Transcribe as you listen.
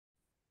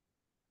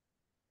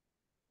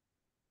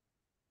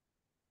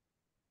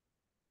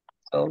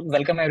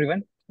Welcome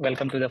everyone.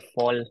 Welcome to the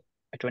fall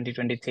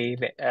 2023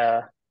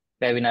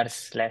 webinar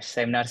slash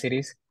seminar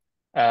series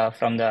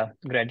from the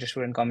graduate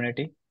student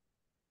community.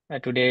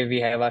 Today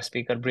we have our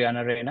speaker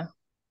Brianna Reyna.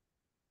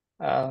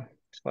 Uh,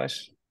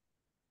 first,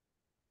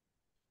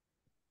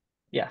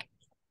 yeah.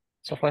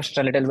 So first,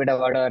 a little bit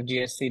about our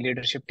GSC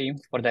leadership team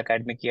for the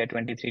academic year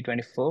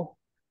 23-24.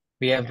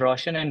 We have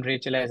Roshan and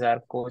Rachel as our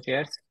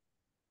co-chairs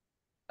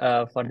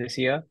for this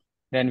year.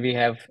 Then we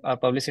have our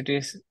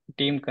publicity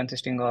team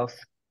consisting of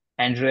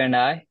Andrew and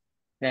I.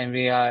 Then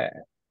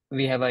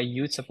we have a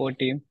youth support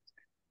team.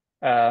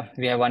 We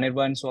have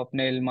Anirban,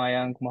 Swapnil,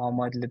 Mayank,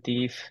 Mohammed,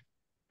 Latif,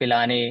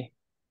 Pilani,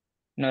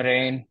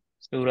 Noreen,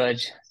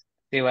 Suraj,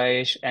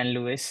 Sivayesh, and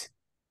Louis.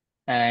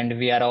 And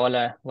we are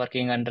all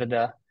working under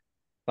the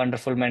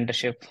wonderful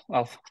mentorship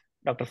of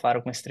Dr.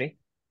 Farooq Mistry.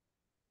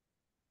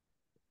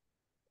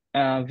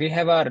 We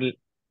have our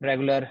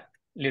regular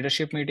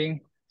leadership meeting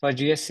for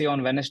GSC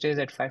on Wednesdays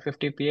at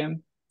 5:50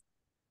 p.m.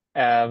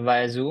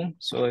 Via Zoom.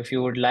 So if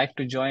you would like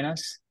to join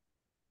us,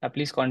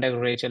 please contact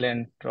Rachel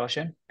and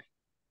Roshan.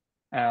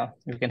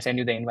 We can send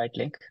you the invite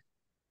link.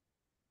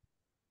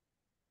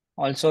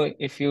 Also,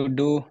 if you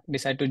do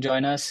decide to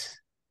join us,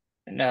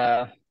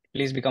 uh,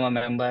 please become a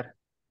member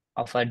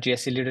of our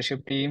GSC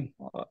leadership team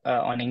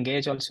on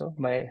Engage also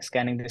by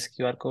scanning this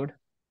QR code.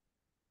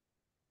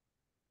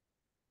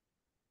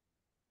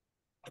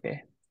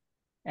 Okay.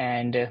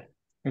 And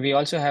we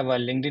also have a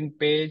LinkedIn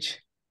page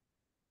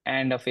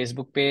and a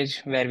Facebook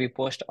page where we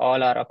post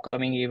all our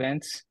upcoming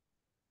events.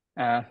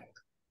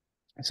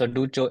 So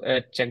do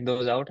check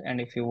those out.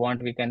 And if you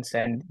want, we can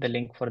send the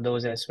link for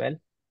those as well,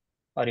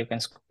 or you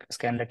can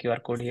scan the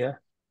QR code here.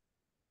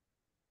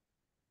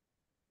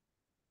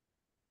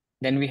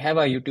 Then we have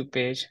a YouTube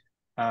page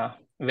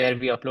where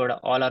we upload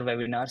all our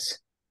webinars.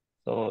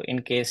 So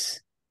in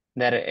case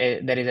there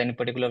is any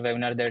particular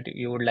webinar that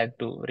you would like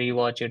to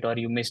rewatch it or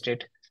you missed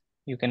it,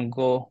 you can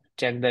go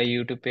check the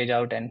YouTube page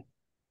out and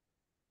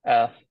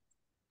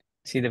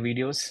see the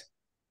videos.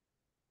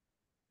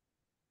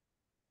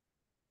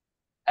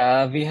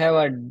 We have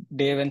a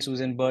Dave and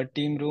Susan Bird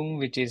team room,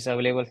 which is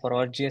available for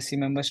all GSC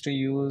members to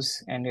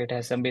use, and it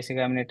has some basic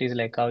amenities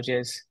like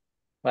couches,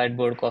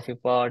 whiteboard, coffee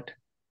pot.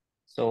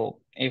 So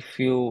if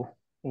you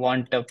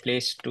want a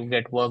place to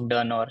get work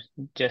done or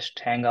just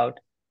hang out,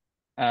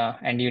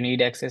 and you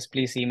need access,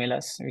 please email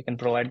us. We can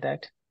provide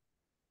that.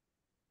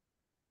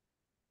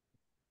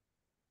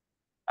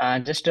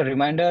 Just a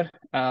reminder,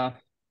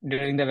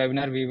 during the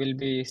webinar, we will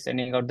be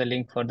sending out the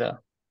link for the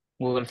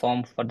Google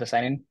form for the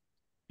sign-in.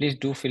 Please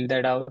do fill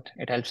that out.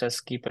 It helps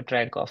us keep a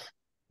track of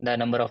the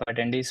number of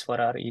attendees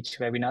for our each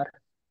webinar.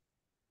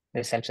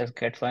 This helps us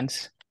get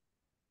funds.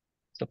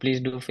 So please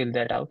do fill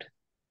that out.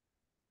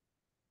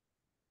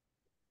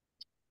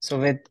 So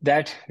with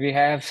that, we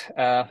have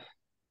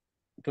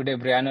today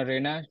Brianna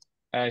Reyna.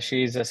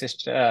 She is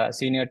a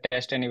senior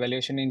test and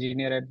evaluation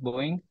engineer at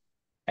Boeing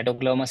at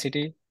Oklahoma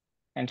City,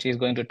 and she is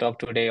going to talk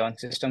today on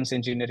systems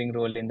engineering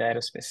role in the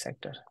aerospace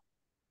sector.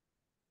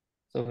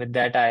 So with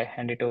that, I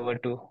hand it over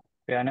to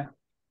Brianna.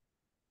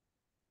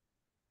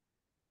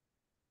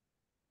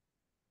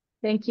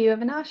 Thank you,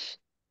 Avinash.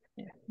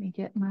 Yeah. Let me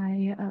get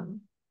my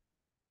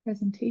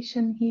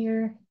presentation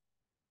here.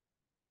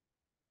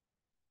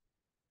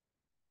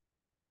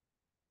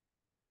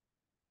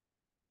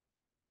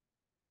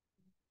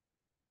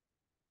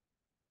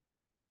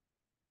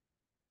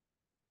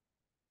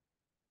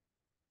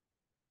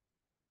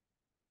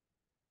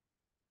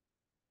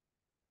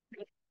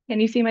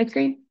 Can you see my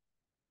screen?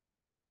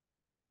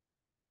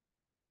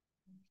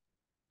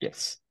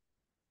 Yes.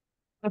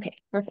 Okay,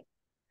 perfect.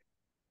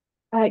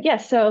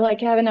 Yes, so like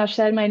Avinash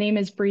said, my name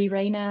is Bri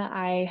Reyna.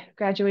 I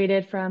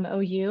graduated from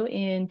OU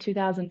in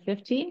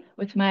 2015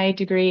 with my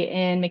degree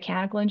in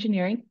mechanical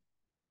engineering.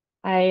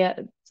 I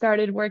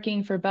started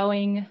working for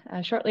Boeing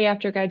shortly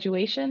after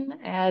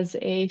graduation as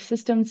a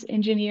systems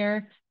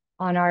engineer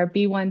on our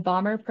B-1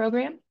 bomber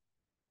program.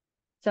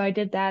 So I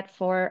did that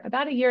for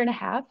about a year and a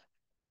half,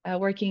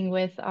 working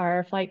with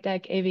our flight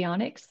deck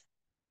avionics.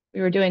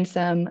 We were doing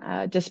some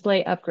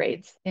display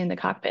upgrades in the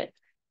cockpit.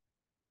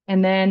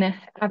 And then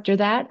after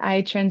that,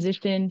 I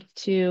transitioned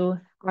to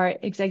our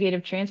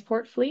executive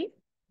transport fleet,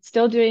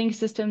 still doing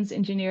systems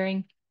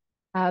engineering,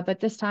 but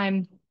this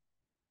time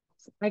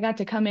I got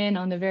to come in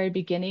on the very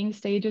beginning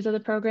stages of the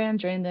program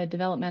during the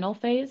developmental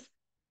phase.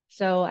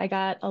 So I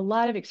got a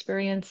lot of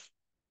experience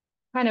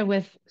kind of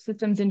with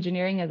systems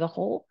engineering as a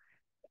whole,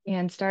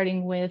 and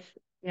starting with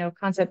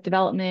concept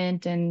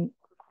development and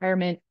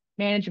requirement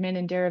management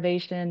and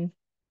derivation,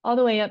 all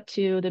the way up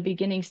to the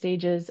beginning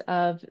stages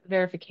of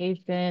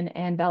verification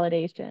and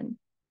validation.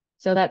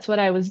 So that's what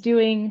I was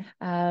doing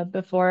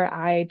before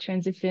I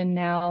transitioned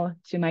now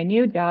to my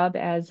new job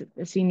as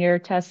a senior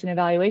test and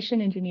evaluation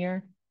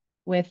engineer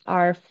with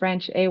our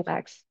French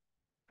AWACS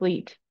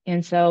fleet.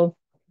 And so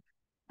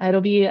it'll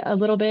be a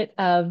little bit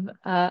of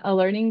a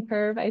learning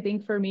curve, I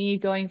think, for me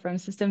going from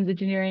systems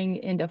engineering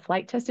into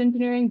flight test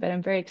engineering, but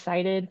I'm very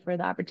excited for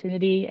the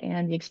opportunity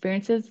and the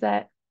experiences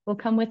that will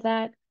come with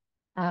that.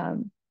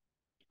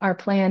 Our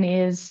plan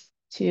is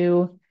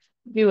to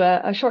do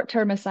a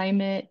short-term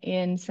assignment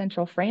in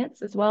Central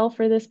France as well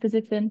for this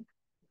position.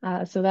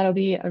 So that'll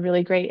be a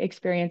really great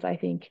experience, I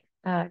think,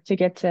 to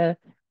get to,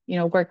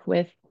 work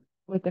with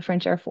the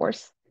French Air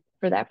Force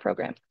for that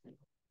program.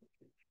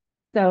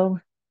 So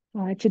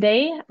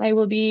today I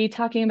will be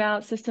talking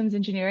about systems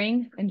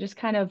engineering and just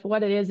kind of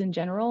what it is in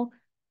general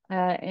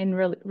in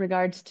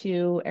regards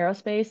to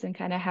aerospace and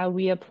kind of how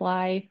we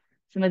apply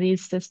some of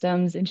these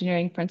systems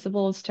engineering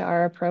principles to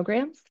our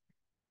programs.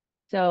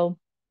 So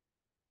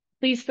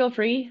please feel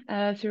free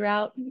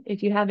throughout.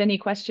 If you have any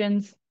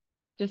questions,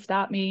 just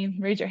stop me,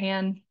 raise your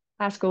hand,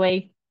 ask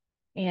away.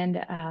 And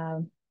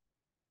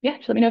yeah,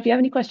 just let me know if you have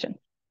any questions.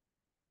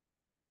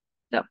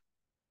 So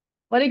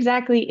what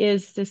exactly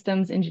is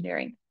systems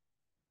engineering?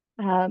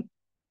 Um,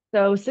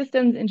 So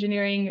systems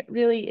engineering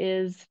really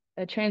is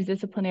a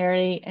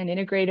transdisciplinary and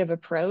integrative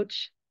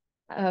approach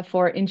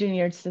for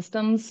engineered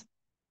systems.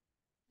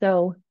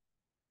 So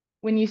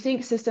when you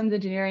think systems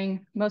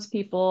engineering, most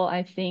people,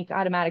 I think,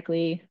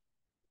 automatically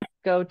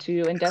go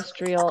to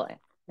industrial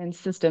and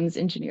systems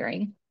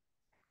engineering.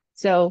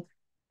 So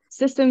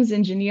systems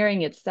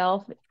engineering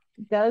itself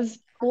does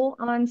pull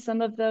on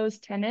some of those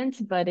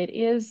tenets, but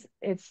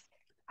it's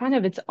kind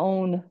of its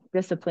own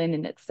discipline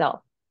in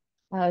itself.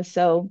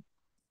 So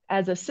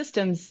as a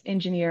systems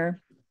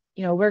engineer,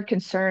 we're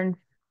concerned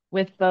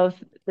with both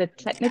the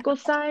technical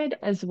side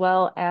as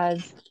well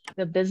as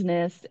the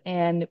business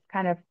and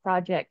kind of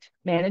project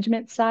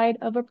management side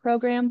of a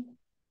program.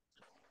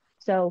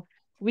 So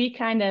we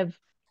kind of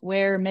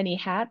wear many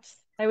hats,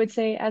 I would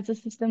say, as a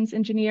systems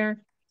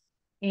engineer.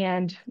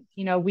 And,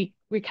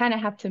 we kind of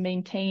have to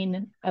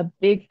maintain a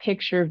big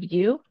picture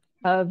view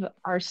of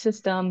our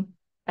system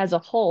as a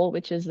whole,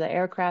 which is the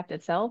aircraft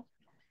itself,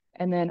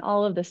 and then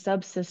all of the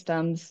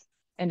subsystems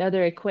and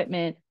other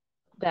equipment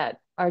that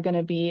are going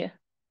to be,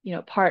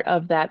 part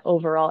of that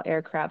overall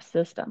aircraft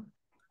system.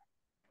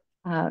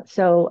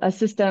 So a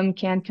system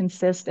can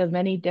consist of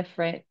many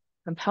different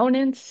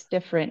components,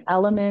 different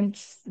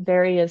elements,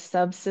 various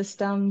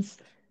subsystems.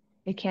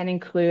 It can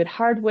include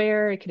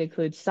hardware, it can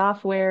include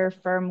software,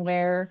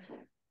 firmware,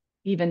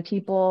 even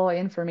people,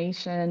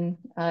 information,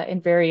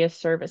 and various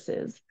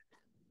services.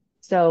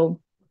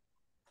 So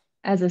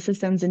as a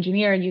systems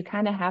engineer, you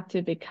kind of have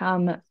to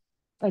become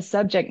a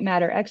subject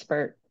matter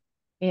expert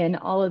in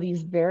all of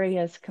these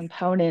various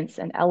components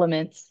and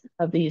elements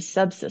of these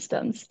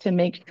subsystems to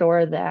make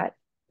sure that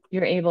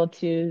you're able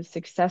to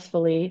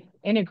successfully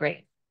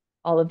integrate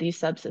all of these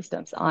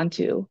subsystems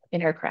onto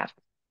an aircraft.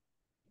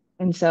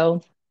 And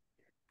so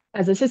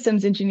as a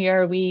systems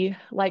engineer, we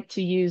like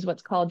to use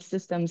what's called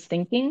systems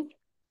thinking,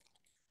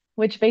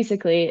 which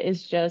basically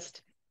is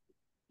just,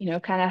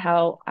 kind of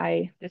how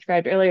I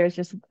described earlier, is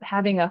just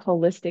having a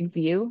holistic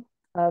view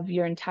of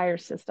your entire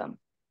system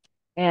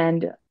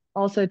and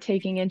also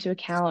taking into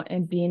account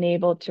and being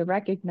able to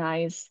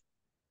recognize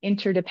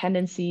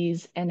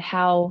interdependencies and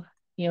how,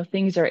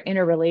 things are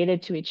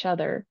interrelated to each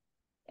other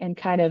and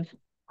kind of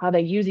how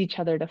they use each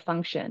other to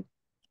function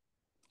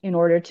in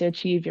order to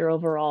achieve your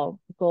overall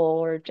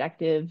goal or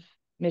objective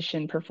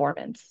mission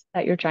performance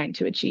that you're trying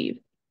to achieve.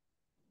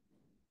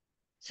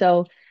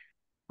 So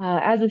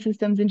as a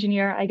systems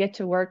engineer, I get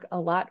to work a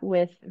lot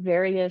with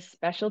various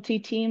specialty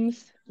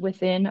teams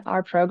within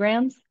our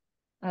programs.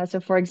 So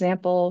for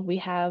example, we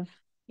have,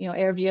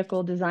 air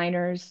vehicle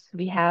designers,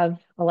 we have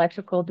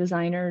electrical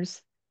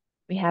designers,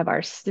 we have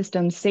our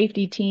system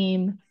safety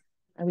team,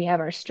 and we have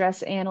our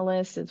stress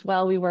analysts as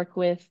well. We work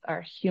with our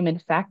human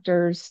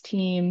factors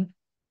team,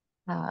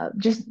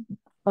 just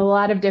a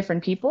lot of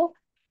different people.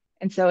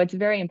 And so it's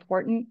very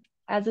important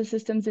as a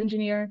systems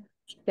engineer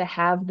to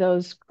have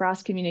those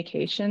cross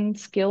communication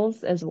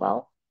skills as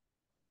well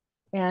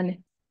and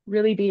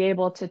really be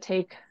able to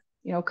take,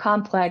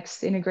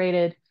 complex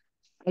integrated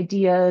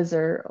ideas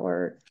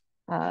or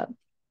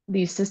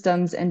these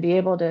systems and be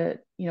able to,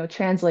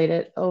 translate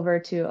it over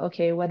to,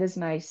 okay, what does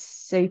my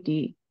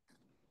safety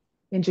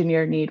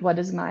engineer need? What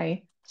does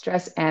my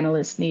stress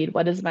analyst need?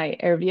 What does my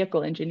air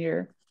vehicle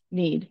engineer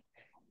need?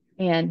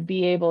 And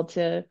be able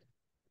to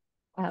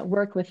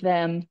work with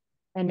them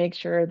and make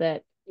sure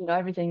that,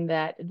 everything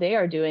that they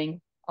are doing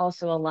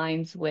also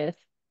aligns with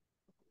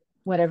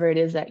whatever it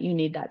is that you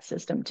need that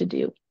system to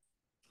do.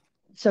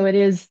 So it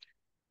is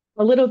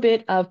a little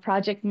bit of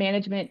project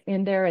management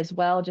in there as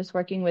well, just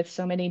working with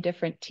so many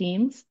different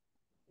teams.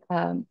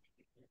 Um,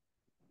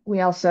 we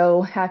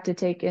also have to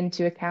take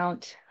into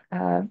account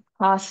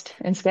cost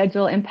and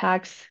schedule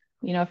impacts,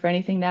 for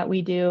anything that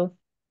we do,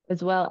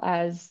 as well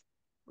as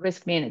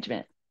risk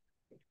management.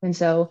 And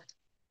so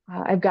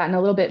I've gotten a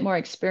little bit more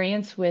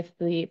experience with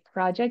the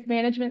project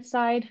management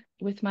side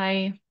with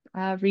my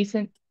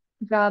recent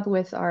job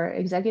with our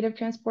executive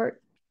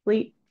transport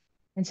fleet.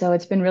 And so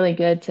it's been really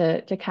good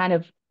to kind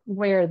of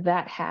wear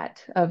that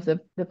hat of the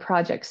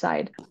project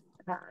side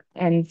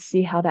and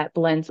see how that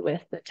blends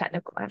with the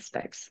technical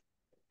aspects.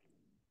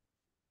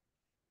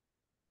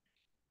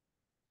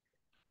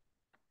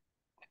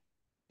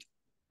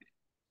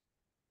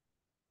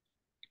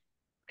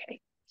 Okay,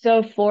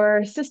 so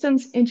for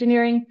systems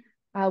engineering,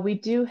 we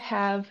do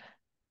have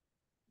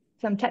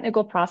some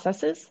technical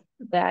processes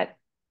that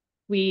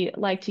we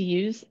like to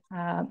use.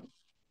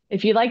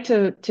 If you'd like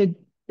to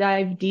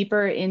dive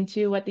deeper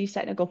into what these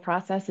technical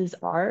processes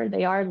are,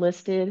 they are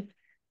listed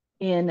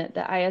in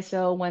the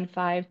ISO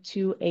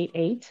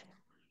 15288.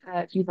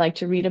 If you'd like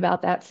to read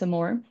about that some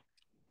more,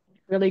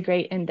 really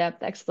great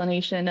in-depth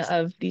explanation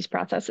of these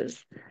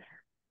processes.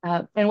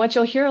 And what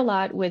you'll hear a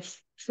lot with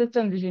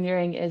systems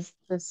engineering is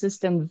the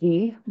system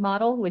V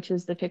model, which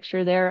is the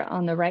picture there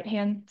on the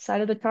right-hand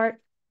side of the chart.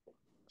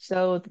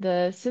 So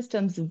the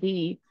systems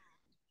V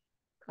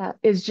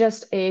is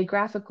just a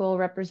graphical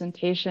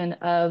representation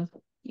of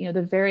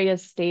the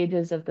various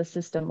stages of the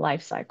system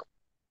lifecycle.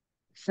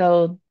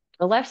 So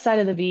the left side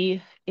of the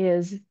V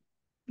is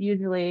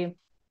usually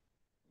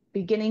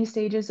beginning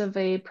stages of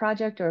a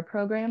project or a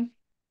program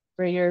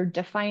where you're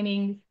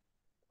defining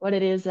what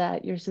it is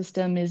that your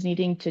system is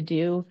needing to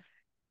do.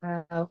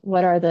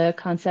 What are the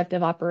concept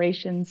of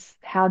operations?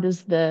 How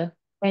does the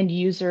end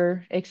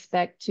user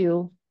expect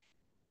to,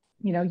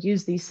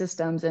 use these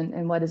systems,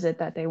 and what is it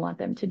that they want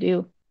them to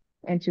do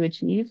and to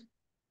achieve?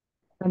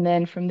 And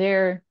then from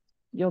there,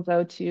 you'll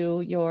go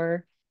to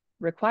your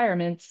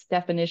requirements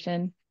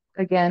definition,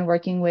 again,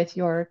 working with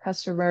your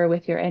customer,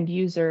 with your end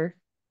user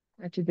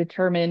to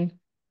determine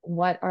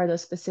what are the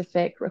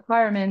specific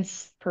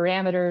requirements,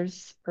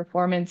 parameters,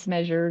 performance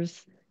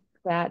measures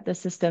that the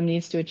system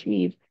needs to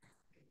achieve.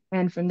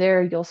 And from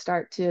there, you'll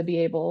start to be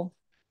able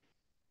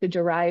to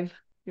derive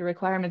your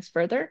requirements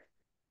further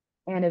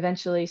and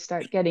eventually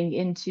start getting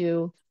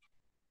into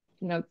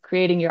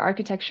creating your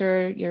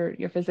architecture,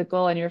 your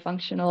physical and your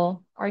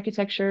functional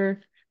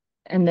architecture,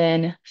 and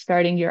then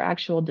starting your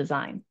actual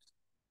design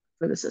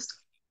for the system.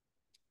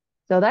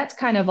 So that's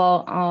kind of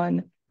all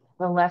on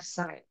the left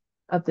side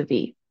of the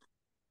V.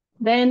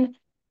 Then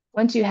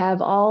once you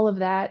have all of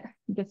that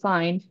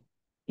defined,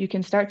 you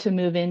can start to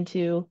move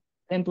into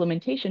the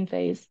implementation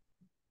phase,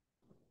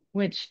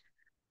 which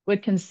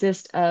would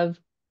consist of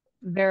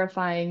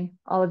verifying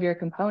all of your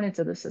components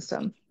of the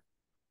system,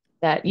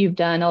 that you've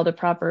done all the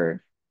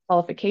proper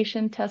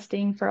qualification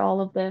testing for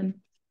all of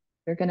them.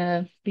 You're going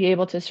to be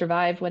able to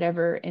survive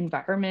whatever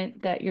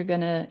environment that you're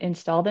going to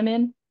install them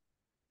in.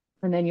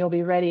 And then you'll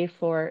be ready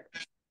for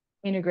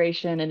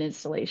integration and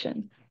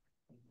installation.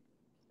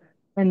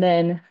 And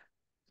then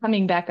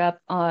coming back up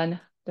on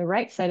the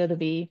right side of the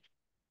V,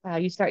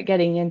 you start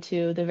getting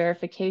into the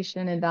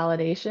verification and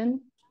validation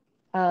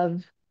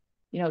of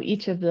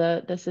each of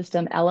the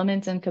system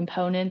elements and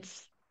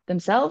components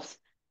themselves,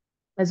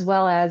 as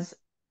well as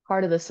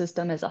part of the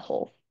system as a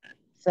whole.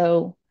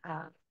 So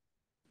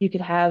you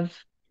could have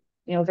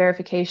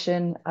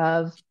verification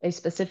of a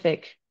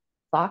specific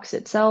box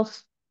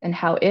itself and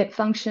how it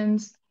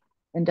functions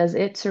and does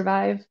it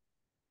survive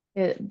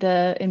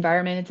the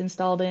environment it's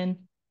installed in.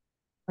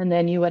 And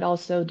then you would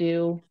also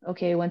do,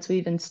 okay, once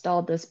we've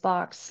installed this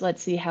box,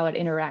 let's see how it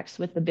interacts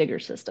with the bigger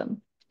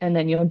system. And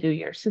then you'll do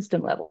your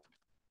system level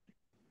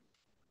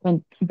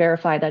and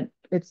verify that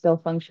it's still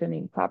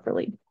functioning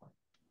properly.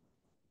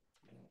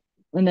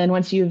 And then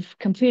once you've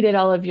completed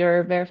all of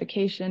your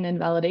verification and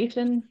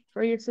validation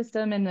for your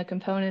system and the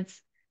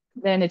components,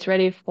 then it's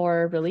ready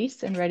for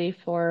release and ready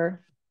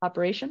for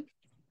operation.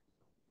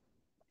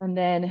 And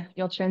then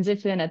you'll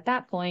transition at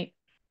that point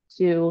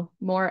to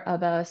more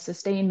of a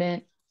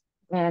sustainment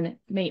and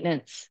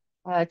maintenance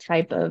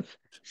type of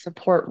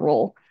support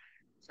role.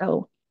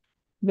 So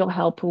you'll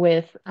help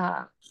with,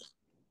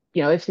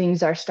 if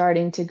things are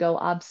starting to go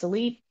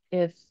obsolete,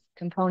 if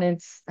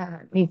components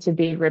need to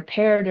be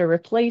repaired or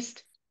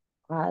replaced,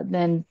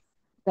 then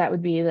that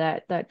would be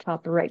that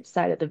top right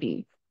side of the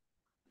V.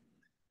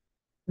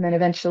 And then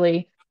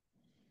eventually,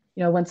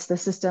 once the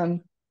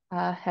system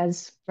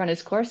has run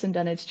its course and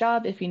done its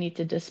job, if you need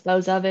to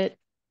dispose of it,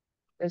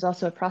 there's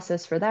also a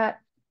process for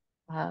that.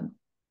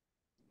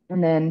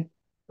 And then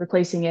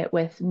replacing it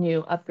with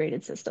new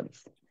upgraded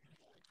systems.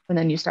 And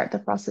then you start the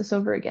process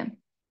over again.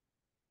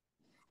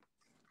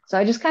 So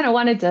I just kind of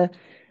wanted to,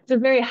 it's a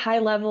very high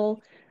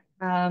level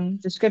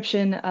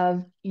description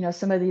of,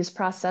 some of these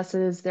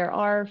processes. There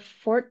are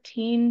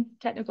 14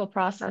 technical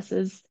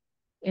processes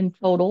in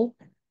total.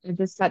 I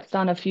just touched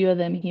on a few of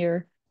them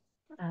here.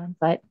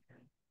 But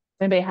if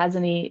anybody has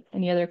any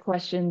other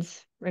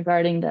questions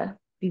regarding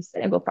these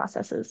technical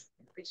processes,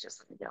 please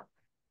just let me know.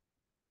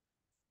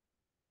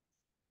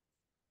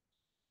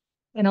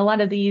 And a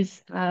lot of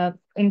these,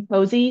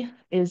 InCozy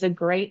is a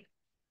great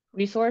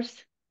resource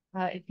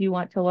if you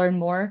want to learn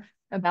more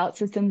about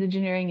systems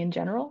engineering in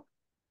general.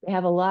 They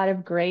have a lot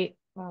of great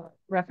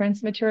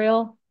reference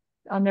material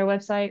on their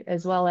website,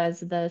 as well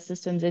as the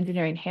Systems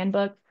Engineering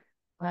Handbook,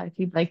 if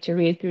you'd like to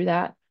read through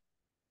that.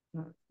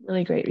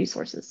 Really great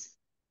resources.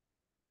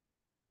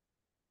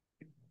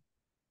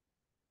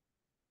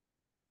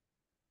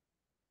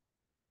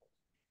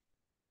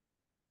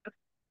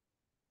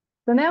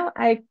 So now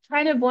I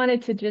kind of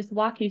wanted to just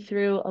walk you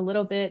through a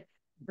little bit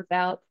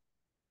about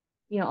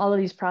all of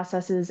these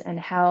processes and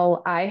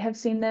how I have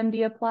seen them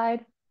be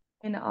applied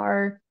in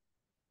our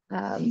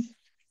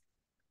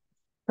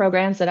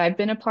programs that I've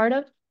been a part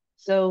of.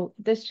 So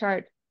this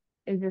chart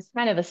is just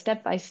kind of a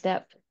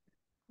step-by-step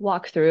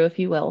walkthrough, if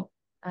you will,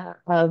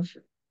 of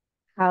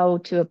how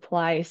to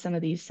apply some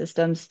of these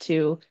systems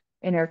to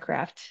an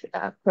aircraft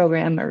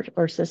program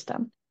or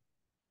system.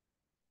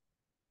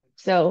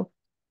 So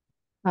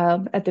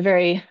at the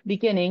very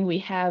beginning, we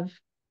have,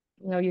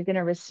 you're going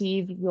to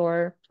receive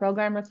your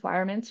program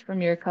requirements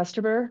from your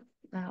customer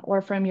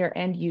or from your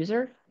end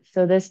user.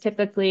 So this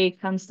typically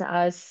comes to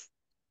us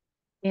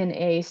in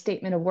a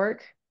statement of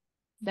work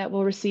that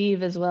we'll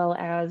receive, as well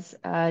as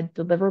a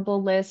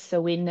deliverable list. So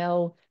we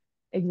know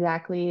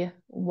exactly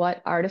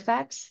what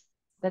artifacts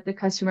that the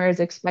customer is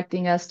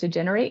expecting us to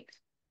generate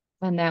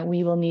and that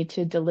we will need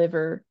to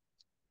deliver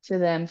to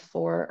them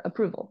for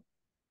approval.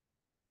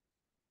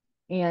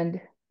 And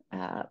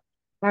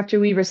after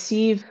we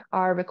receive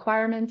our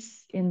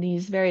requirements in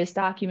these various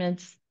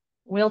documents,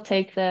 we'll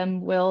take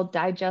them, we'll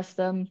digest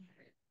them,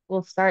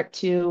 we'll start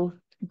to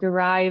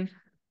derive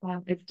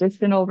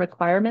additional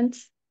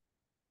requirements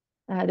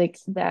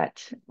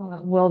that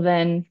will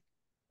then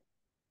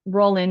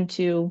roll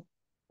into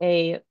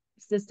a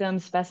system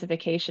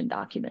specification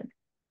document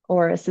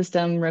or a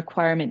system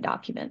requirement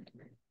document.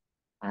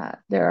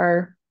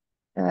 There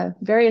are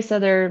various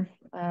other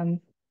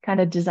kind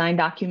of design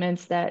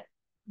documents that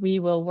we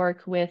will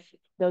work with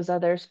those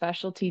other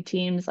specialty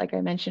teams, like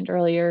I mentioned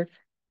earlier,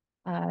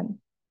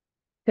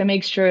 to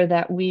make sure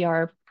that we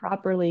are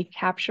properly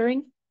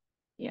capturing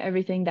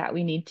everything that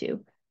we need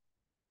to.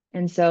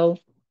 And so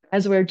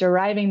as we're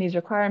deriving these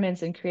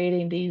requirements and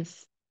creating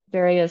these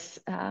various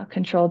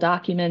control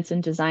documents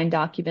and design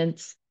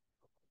documents,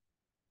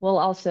 we'll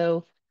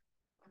also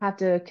have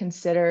to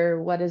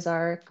consider what is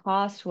our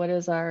cost, what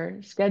does our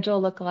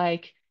schedule look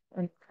like,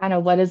 and kind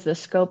of what is the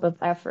scope of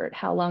effort?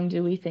 How long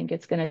do we think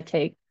it's going to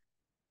take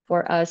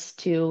for us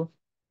to,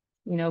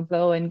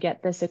 go and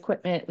get this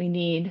equipment we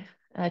need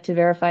to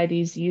verify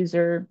these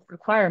user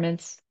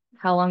requirements?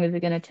 How long is it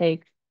going to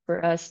take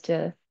for us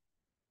to,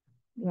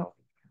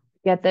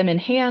 get them in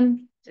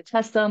hand, to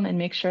test them and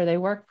make sure they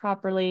work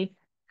properly,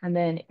 and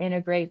then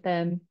integrate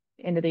them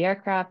into the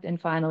aircraft and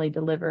finally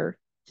deliver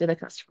to the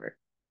customer?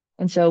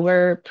 And so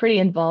we're pretty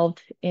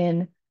involved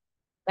in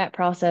that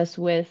process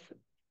with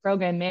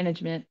program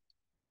management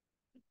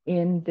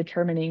in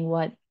determining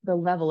what the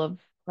level of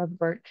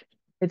work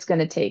it's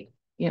going to take,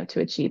 to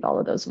achieve all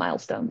of those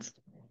milestones.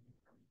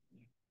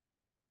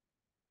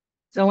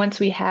 So once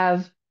we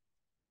have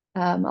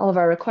all of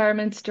our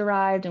requirements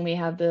derived and we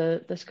have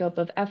the scope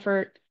of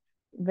effort,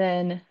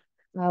 then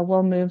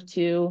we'll move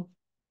to,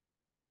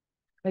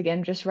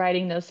 again, just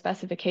writing those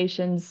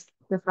specifications,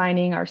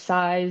 defining our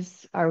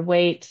size, our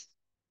weight,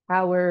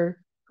 power,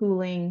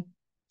 cooling.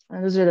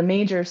 Those are the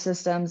major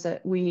systems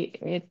that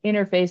we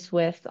interface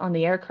with on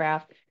the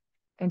aircraft.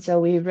 And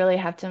so we really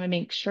have to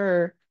make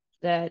sure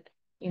that,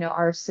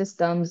 our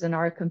systems and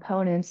our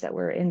components that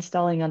we're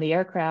installing on the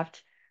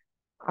aircraft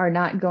are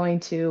not going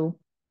to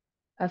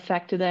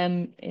affect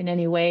them in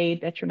any way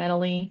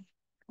detrimentally,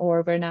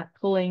 or we're not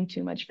pulling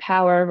too much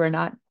power, we're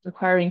not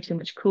requiring too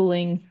much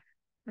cooling,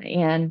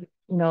 and,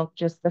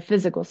 just the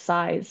physical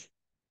size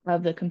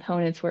of the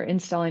components we're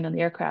installing on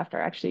the aircraft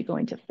are actually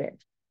going to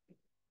fit.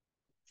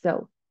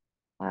 So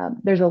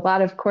there's a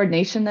lot of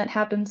coordination that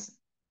happens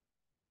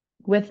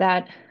with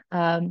that.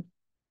 So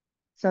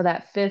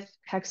that fifth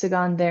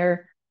hexagon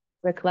there,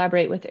 we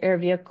collaborate with air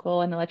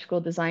vehicle and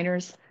electrical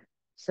designers.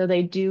 So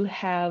they do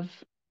have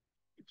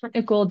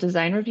technical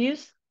design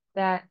reviews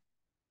that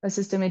a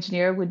system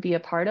engineer would be a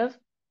part of.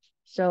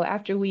 So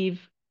after we've,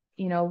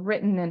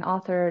 written and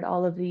authored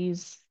all of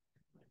these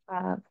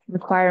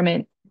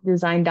requirement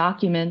design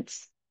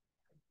documents,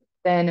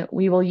 then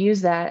we will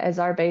use that as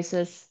our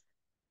basis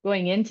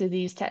going into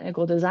these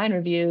technical design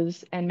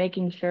reviews and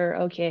making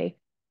sure, okay,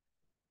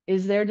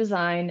 is their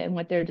design and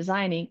what they're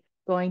designing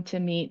going to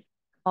meet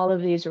all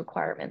of these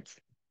requirements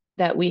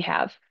that we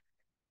have?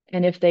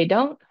 And if they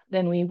don't,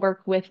 then we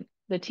work with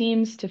the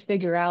teams to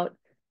figure out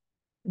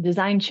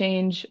design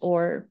change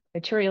or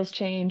materials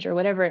change or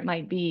whatever it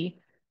might be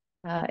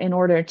in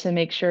order to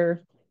make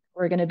sure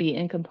we're going to be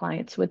in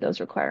compliance with those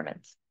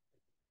requirements.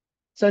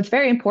 So it's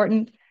very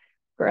important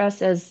for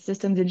us as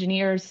systems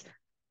engineers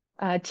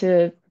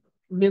to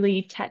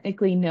really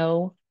technically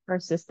know our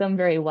system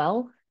very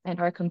well and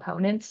our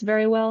components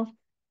very well,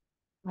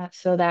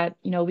 so that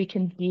we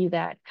can be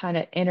that kind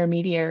of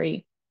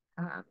intermediary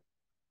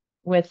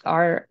with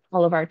all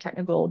of our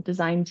technical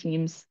design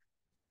teams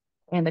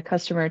and the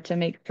customer to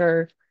make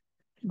sure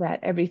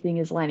that everything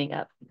is lining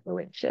up the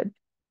way it should.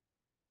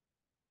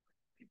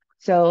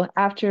 So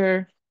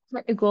after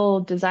technical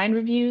design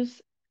reviews,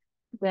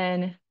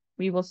 then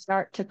we will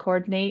start to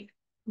coordinate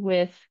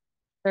with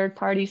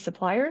third-party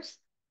suppliers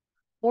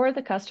or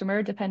the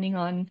customer, depending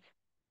on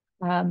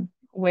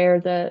where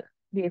the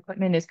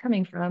equipment is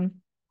coming from,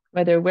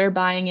 whether we're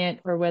buying it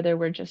or whether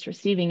we're just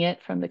receiving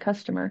it from the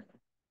customer.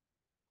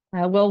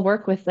 We'll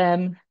work with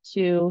them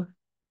to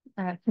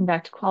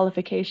conduct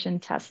qualification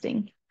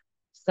testing.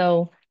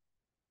 So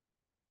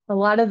a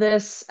lot of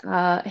this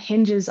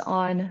hinges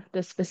on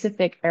the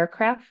specific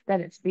aircraft that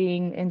it's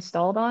being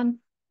installed on,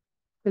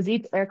 because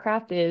each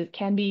aircraft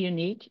can be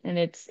unique in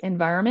its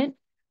environment.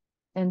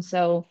 And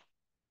so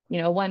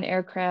one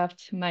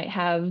aircraft might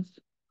have,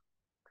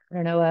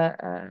 I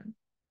don't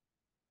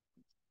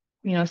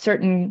know,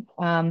 certain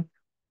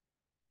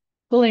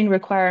cooling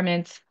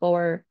requirements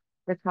for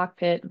the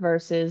cockpit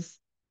versus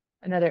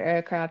another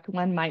aircraft.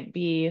 One might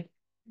be,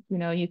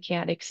 you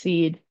can't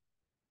exceed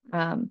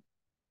um,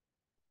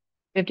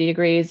 50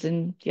 degrees,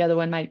 and the other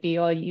one might be,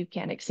 oh, you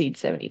can't exceed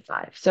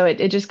 75. So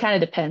it just kind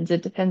of depends.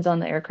 It depends on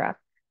the aircraft.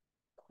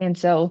 And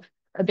so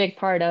a big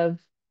part of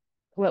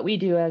what we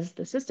do as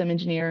the system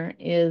engineer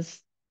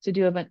is to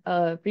do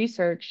a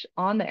research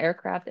on the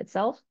aircraft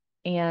itself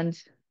and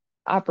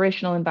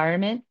operational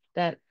environment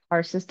that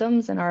our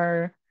systems and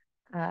our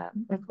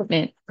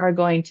equipment are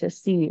going to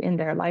see in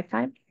their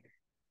lifetime.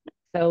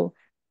 So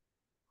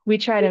we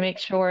try to make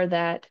sure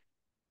that,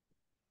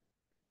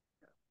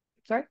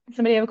 sorry,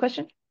 somebody have a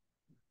question?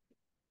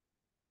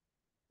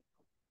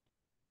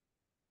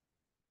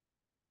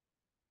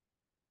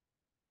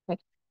 Okay.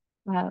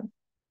 Uh,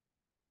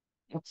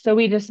 so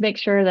we just make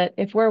sure that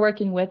if we're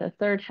working with a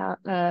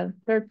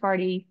third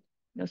party,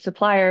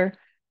 supplier,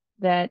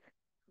 that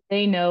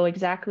they know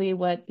exactly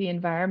what the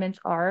environments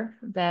are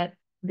that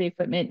the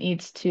equipment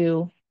needs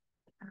to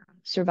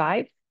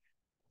survive.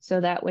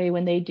 So that way,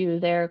 when they do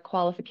their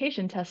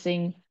qualification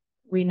testing,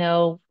 we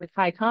know with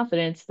high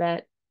confidence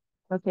that,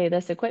 okay,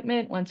 this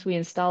equipment, once we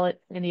install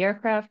it in the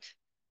aircraft,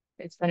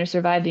 it's going to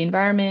survive the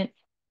environment.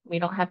 We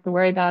don't have to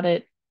worry about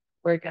it.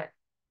 We're good.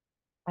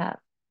 Uh,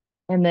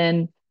 and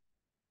then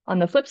on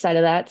the flip side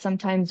of that,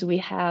 sometimes we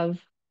have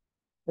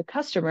the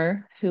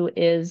customer who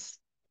is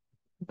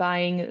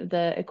buying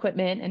the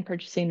equipment and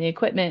purchasing the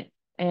equipment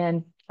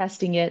and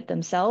testing it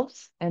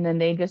themselves, and then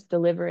they just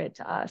deliver it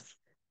to us.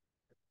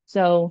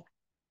 So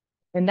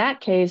in that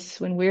case,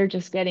 when we're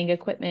just getting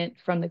equipment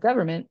from the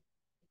government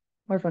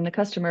or from the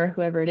customer,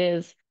 whoever it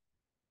is,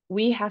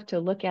 we have to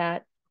look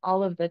at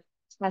all of the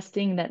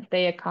testing that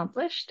they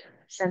accomplished.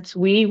 Since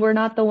we were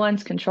not the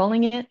ones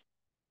controlling it,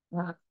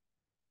 uh,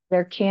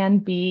 there can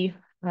be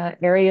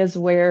areas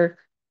where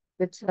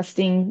the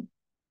testing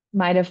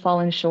might have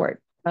fallen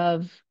short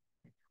of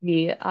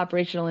the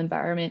operational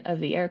environment of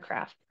the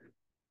aircraft.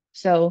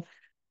 So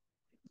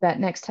that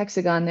next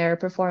hexagon there,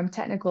 perform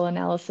technical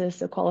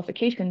analysis of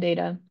qualification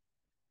data,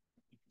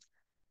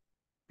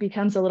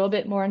 becomes a little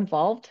bit more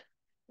involved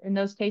in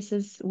those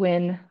cases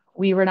when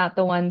we were not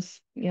the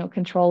ones,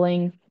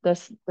 controlling the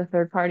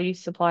third party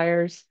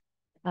suppliers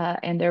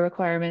and their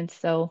requirements.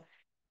 So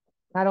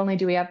not only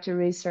do we have to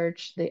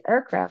research the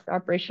aircraft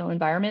operational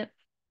environment,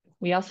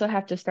 we also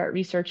have to start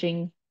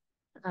researching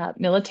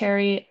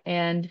military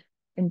and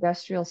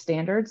industrial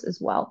standards as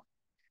well.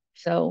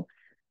 So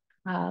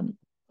that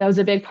was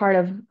a big part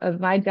of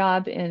my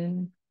job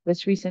in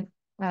this recent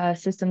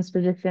systems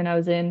position I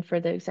was in for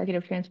the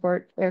executive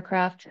transport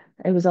aircraft.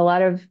 It was a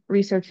lot of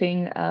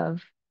researching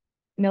of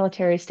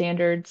military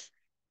standards,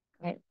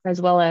 right,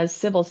 as well as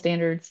civil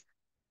standards,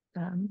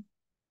 um,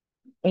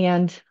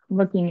 and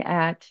looking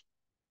at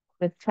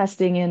the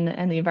testing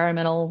and the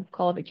environmental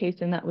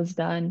qualification that was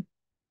done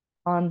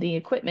on the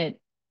equipment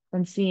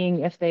and seeing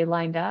if they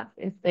lined up,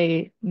 if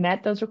they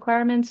met those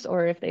requirements,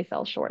 or if they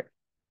fell short.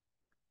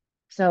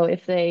 So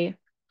if they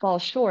fall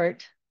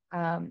short,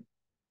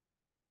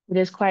 it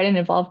is quite an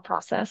involved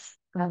process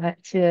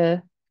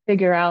to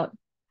figure out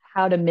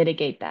how to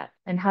mitigate that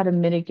and how to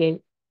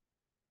mitigate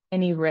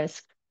any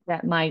risk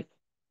that might,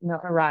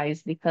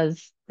 arise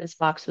because this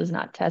box was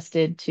not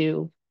tested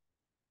to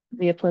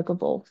the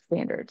applicable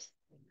standards.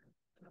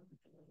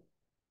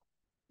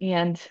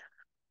 And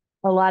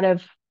a lot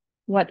of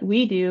what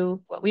we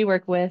do, what we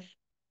work with,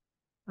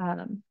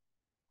 um,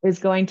 is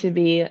going to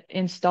be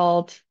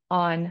installed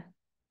on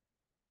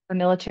a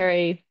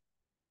military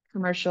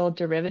commercial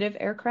derivative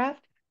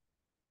aircraft.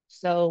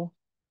 So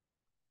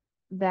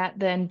that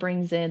then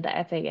brings in the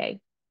FAA.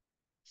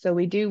 So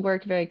we do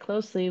work very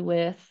closely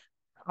with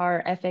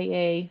our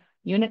FAA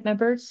unit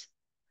members,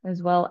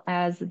 as well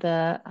as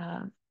the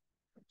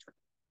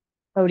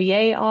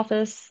ODA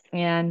office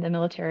and the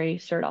military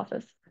cert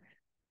office.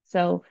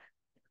 So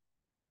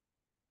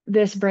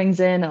this brings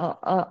in a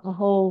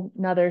whole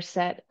nother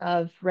set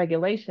of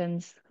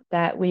regulations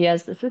that we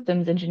as the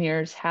systems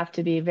engineers have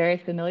to be very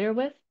familiar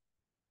with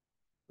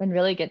and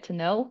really get to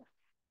know,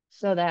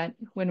 so that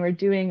when we're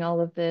doing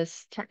all of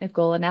this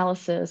technical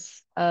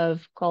analysis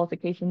of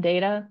qualification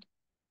data,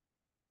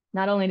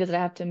 not only does it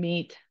have to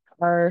meet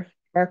our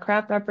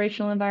aircraft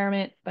operational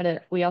environment,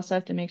 but we also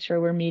have to make sure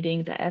we're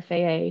meeting the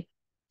FAA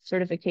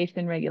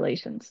certification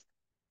regulations.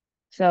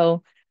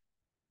 So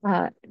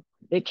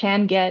it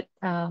can get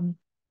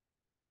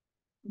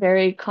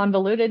very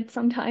convoluted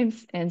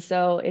sometimes. And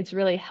so it's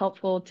really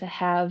helpful to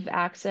have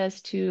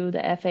access to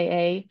the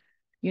FAA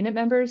unit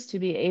members to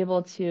be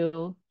able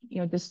to,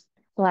 just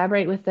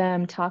collaborate with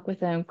them, talk with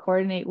them,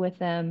 coordinate with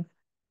them,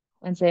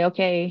 and say,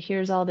 okay,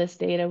 here's all this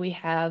data we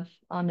have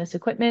on this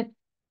equipment.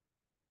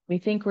 We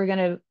think we're going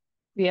to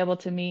be able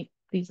to meet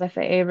these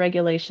FAA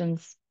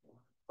regulations.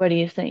 What do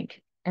you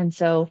think? And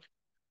so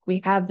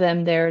we have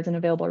them there as an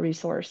available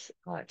resource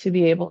to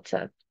be able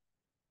to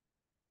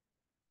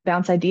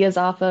bounce ideas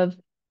off of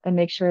and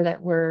make sure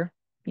that we're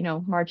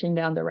marching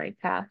down the right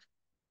path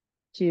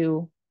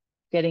to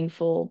getting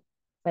full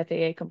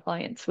FAA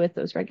compliance with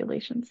those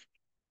regulations.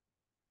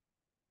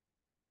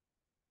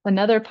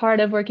 Another part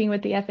of working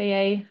with the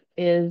FAA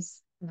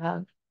is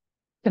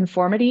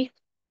conformity.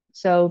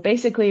 So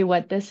basically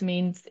what this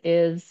means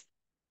is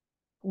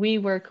we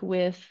work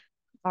with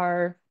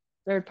our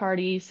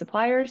third-party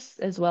suppliers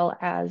as well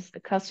as the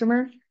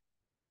customer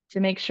to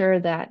make sure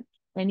that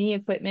any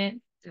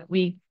equipment that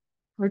we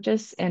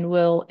purchase and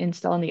will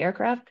install in the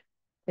aircraft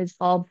is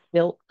all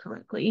built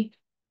correctly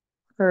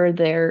per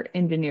their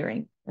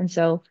engineering. And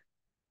so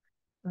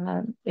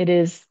it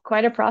is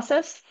quite a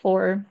process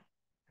for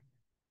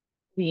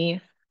the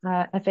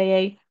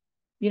FAA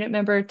unit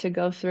member to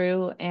go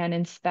through and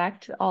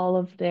inspect all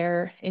of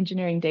their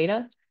engineering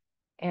data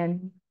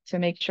and to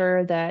make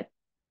sure that,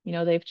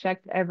 they've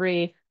checked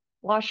every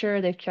washer,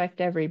 they've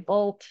checked every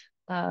bolt,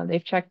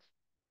 they've checked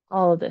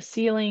all of the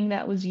sealing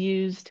that was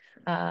used,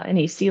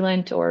 any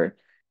sealant or,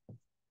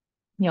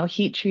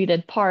 heat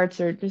treated parts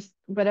or just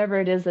whatever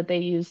it is that they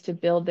use to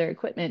build their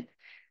equipment,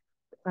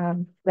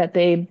 that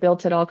they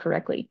built it all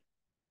correctly.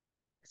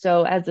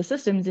 So as the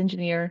systems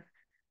engineer,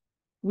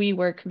 we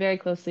work very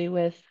closely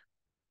with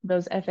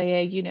those FAA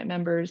unit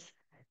members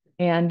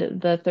and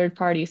the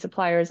third-party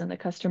suppliers and the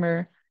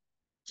customer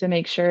to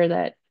make sure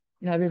that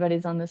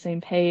everybody's on the same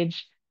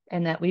page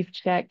and that we've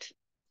checked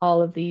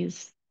all of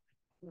these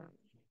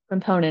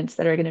components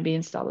that are going to be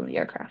installed in the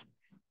aircraft.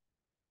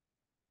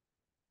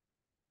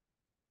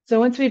 So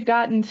once we've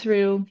gotten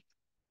through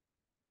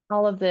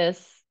all of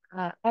this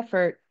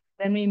effort,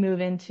 then we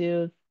move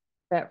into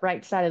that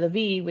right side of the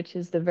V, which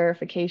is the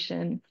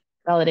verification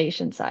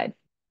validation side.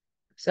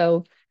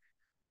 So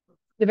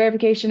the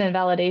verification and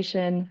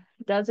validation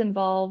does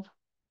involve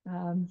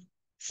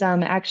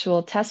some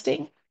actual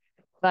testing,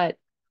 but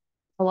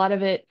a lot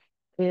of it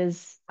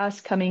is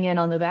us coming in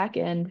on the back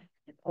end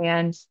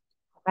and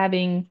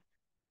having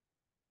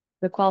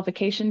the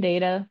qualification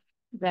data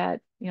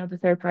that the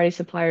third-party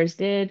suppliers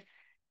did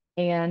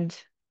and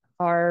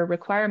our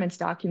requirements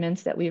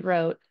documents that we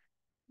wrote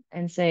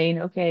and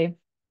saying, okay,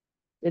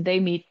 did they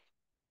meet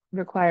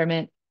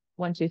requirement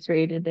 1, 2,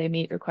 3? Did they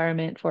meet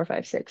requirement 4,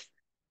 5, 6?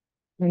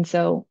 And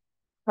so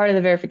part of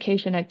the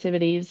verification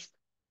activities,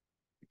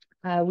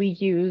 we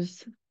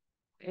use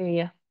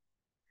a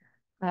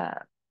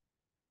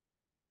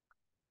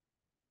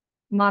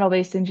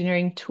model-based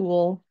engineering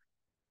tool,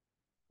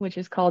 which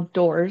is called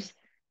DOORS.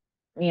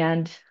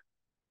 And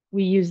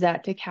we use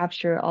that to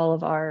capture all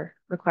of our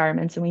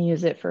requirements, and we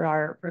use it for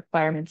our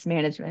requirements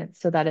management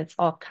so that it's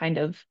all kind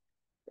of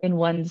in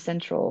one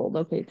central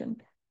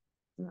location.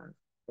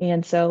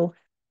 And so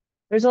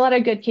there's a lot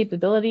of good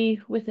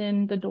capability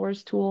within the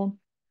DOORS tool.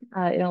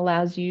 It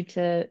allows you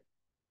to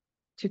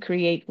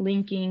create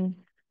linking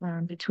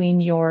between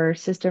your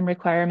system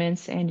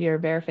requirements and your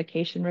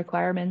verification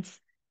requirements,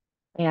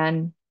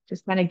 and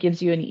just kind of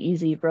gives you an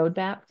easy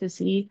roadmap to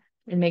see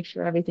and make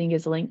sure everything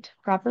is linked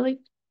properly.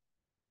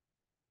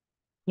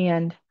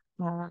 And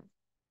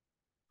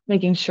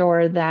making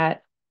sure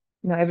that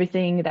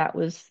everything that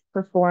was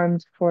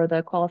performed for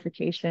the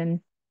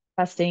qualification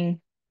testing,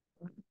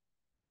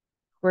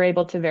 we're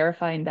able to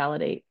verify and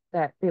validate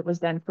that it was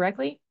done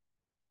correctly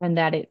and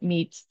that it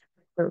meets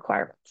the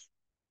requirements.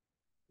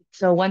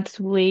 So once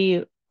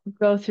we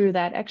go through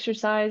that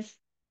exercise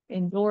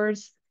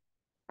indoors,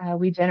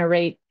 we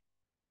generate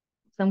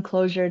some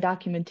closure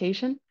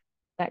documentation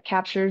that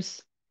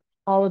captures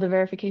all of the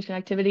verification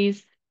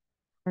activities.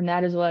 And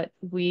that is what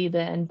we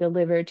then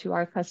deliver to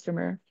our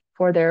customer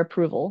for their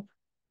approval.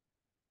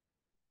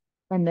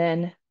 And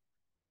then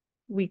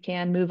we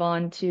can move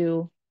on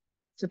to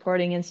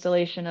supporting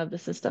installation of the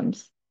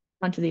systems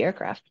onto the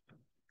aircraft.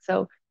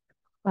 So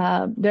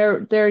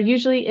there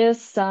usually is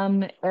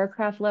some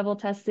aircraft level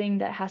testing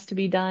that has to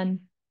be done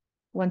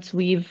once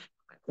we've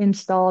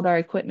installed our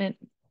equipment.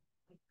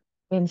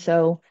 And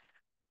so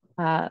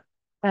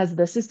as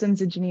the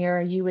systems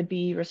engineer, you would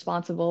be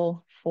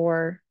responsible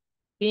for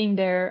being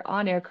there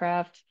on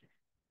aircraft,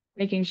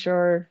 making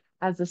sure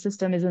as the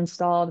system is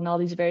installed and all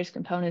these various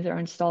components are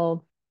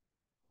installed,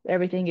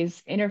 everything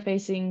is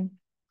interfacing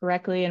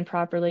correctly and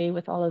properly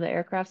with all of the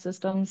aircraft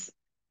systems.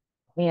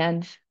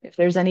 And if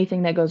there's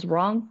anything that goes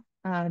wrong,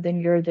 then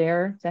you're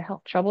there to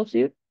help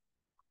troubleshoot,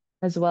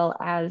 as well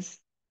as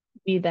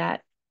be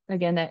that,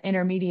 again, that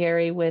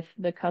intermediary with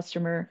the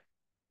customer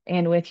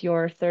and with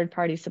your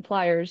third-party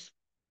suppliers.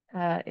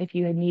 If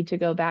you need to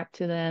go back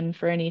to them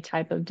for any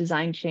type of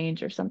design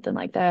change or something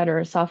like that, or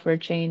a software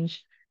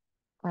change,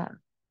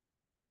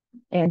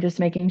 and just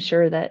making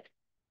sure that,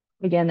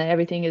 again, that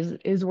everything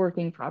is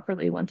working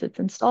properly once it's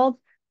installed.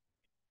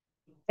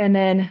 And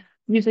then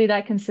usually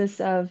that consists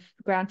of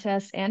ground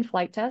tests and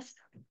flight tests.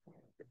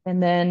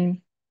 And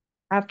then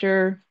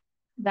after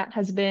that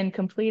has been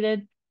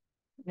completed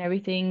and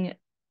everything,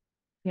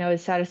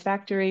 is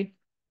satisfactory,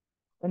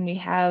 then we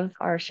have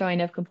our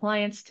showing of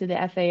compliance to the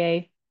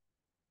FAA.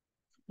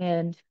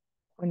 And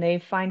when they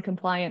find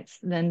compliance,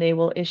 then they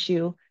will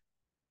issue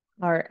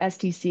our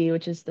STC,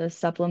 which is the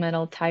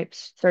supplemental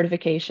types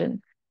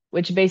certification,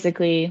 which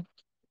basically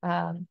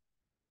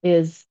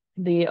is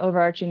the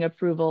overarching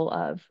approval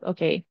of,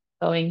 okay,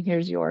 Boeing,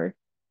 here's the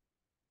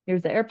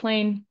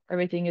airplane,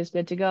 everything is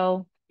good to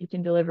go, you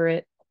can deliver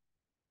it,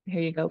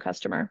 here you go,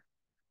 customer.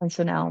 And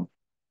so now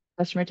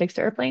customer takes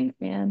the airplane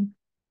and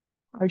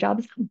our job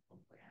is done.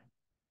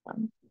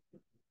 Um,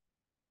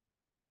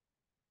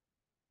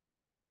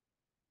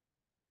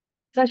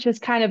 so that's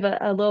just kind of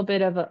a little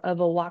bit of a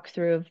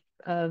walkthrough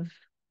of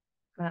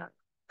uh,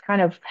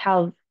 kind of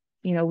how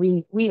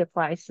we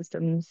apply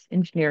systems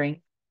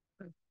engineering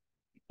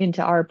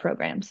into our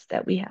programs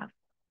that we have.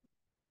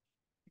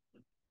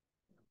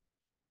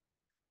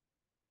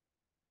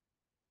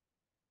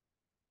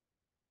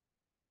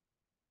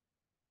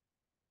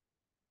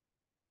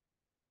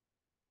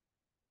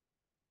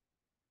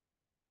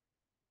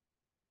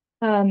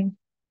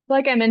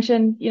 Like I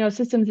mentioned,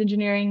 systems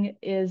engineering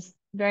is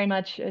very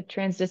much a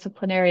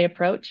transdisciplinary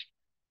approach.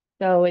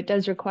 So it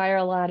does require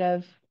a lot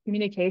of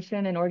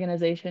communication and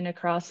organization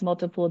across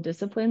multiple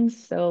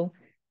disciplines. So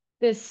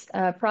this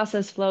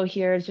process flow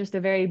here is just a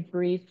very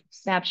brief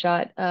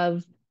snapshot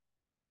of,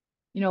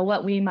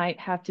 what we might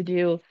have to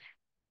do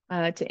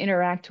to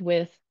interact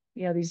with,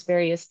 these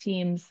various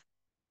teams.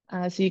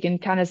 So you can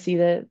kind of see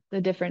the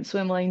different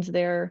swim lanes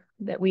there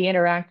that we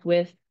interact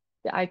with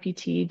the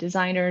IPT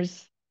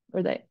designers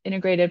or the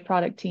integrated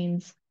product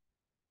teams,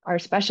 our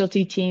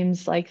specialty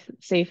teams like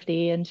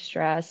safety and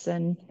stress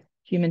and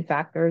human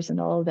factors and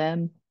all of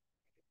them,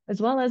 as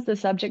well as the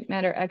subject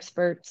matter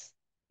experts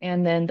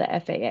and then the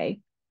FAA.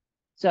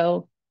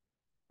 So,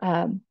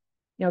 um,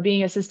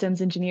 being a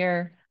systems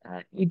engineer,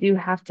 you do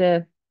have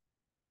to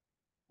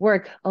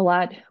work a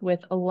lot with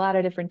a lot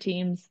of different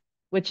teams,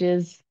 which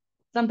is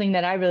something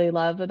that I really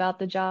love about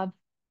the job,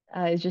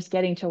 is just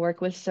getting to work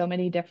with so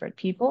many different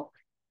people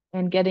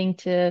and getting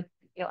to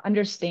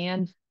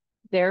understand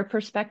their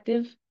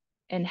perspective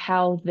and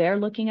how they're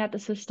looking at the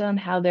system,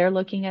 how they're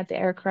looking at the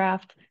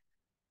aircraft.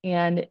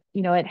 And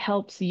it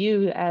helps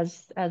you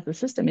as the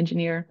system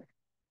engineer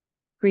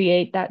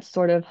create that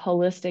sort of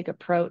holistic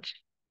approach,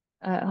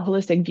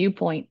 holistic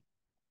viewpoint,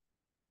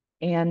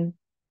 and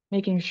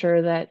making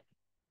sure that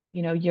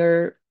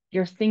you're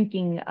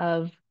thinking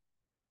of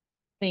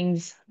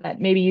things that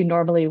maybe you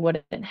normally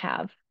wouldn't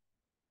have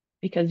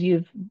because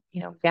you've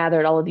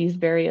gathered all of these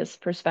various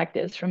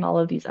perspectives from all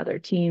of these other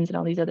teams and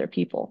all these other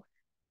people.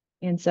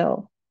 And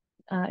so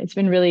it's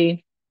been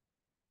really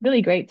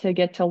really great to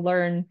get to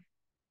learn,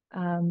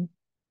 um,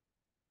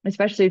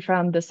 especially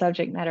from the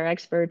subject matter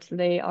experts.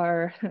 They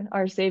are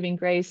our saving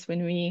grace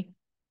when we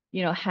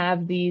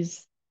have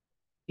these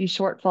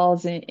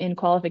shortfalls in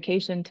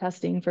qualification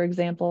testing, for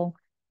example.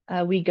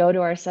 We go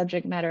to our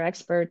subject matter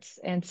experts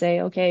and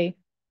say, okay,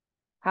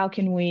 how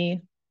can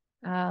we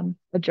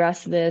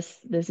address this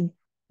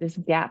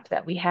gap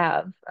that we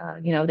have?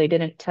 They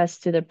didn't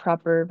test to the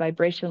proper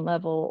vibration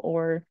level,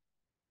 or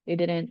they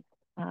didn't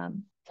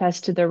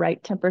test to the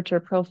right temperature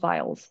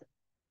profiles.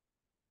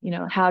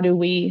 How do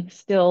we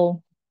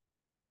still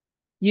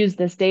use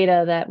this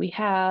data that we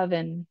have,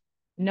 and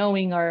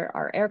knowing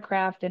our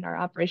aircraft and our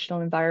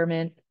operational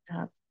environment,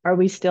 are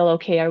we still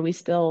okay? Are we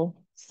still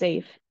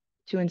safe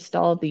to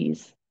install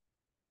these,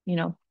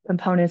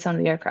 components on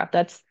the aircraft?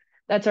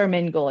 That's our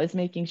main goal, is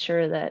making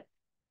sure that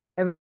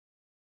everything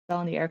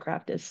on the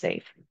aircraft is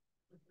safe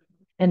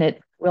and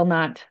it will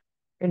not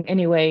in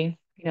any way,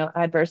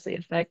 adversely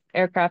affect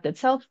aircraft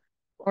itself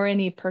or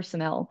any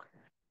personnel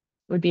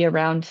would be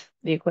around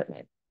the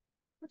equipment,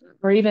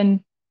 or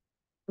even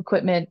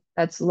equipment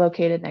that's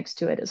located next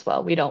to it as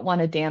well. We don't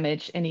want to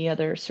damage any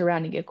other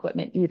surrounding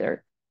equipment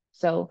either.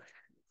 So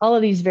all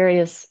of these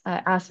various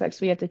aspects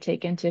we have to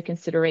take into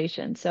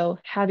consideration. So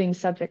having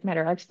subject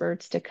matter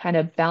experts to kind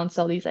of bounce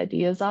all these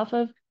ideas off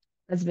of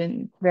has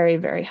been very,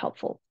 very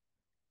helpful.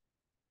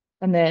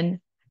 And then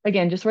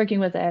again, just working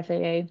with the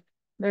FAA,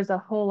 there's a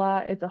whole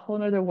lot, it's a whole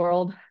nother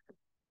world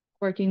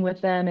working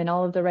with them and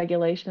all of the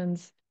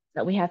regulations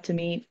that we have to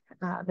meet.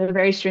 They're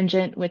very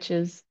stringent, which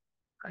is,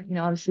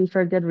 obviously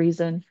for a good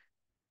reason.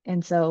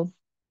 And so,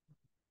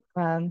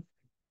 um,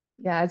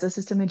 yeah, as a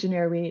system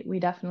engineer, we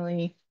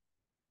definitely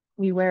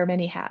we wear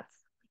many hats,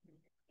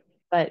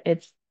 but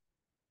it's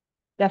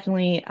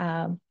definitely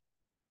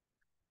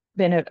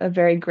been a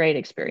very great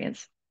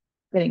experience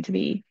getting to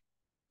be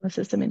a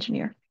system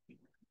engineer.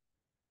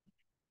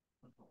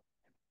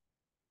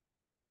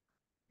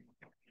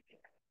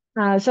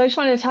 So I just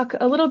wanted to talk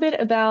a little bit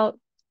about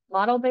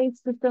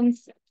model-based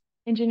systems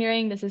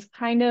engineering. This is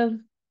kind of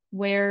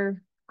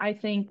where I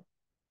think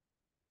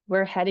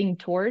we're heading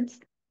towards.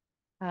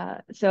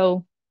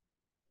 So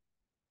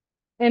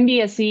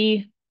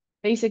MBSE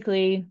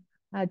basically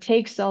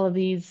takes all of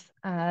these,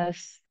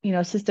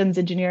 systems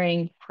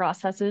engineering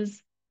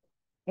processes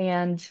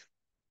and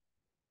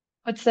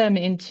puts them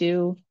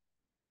into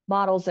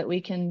models that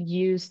we can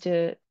use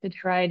to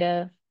try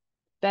to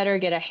better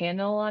get a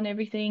handle on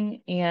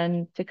everything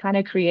and to kind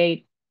of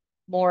create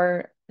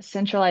more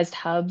centralized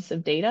hubs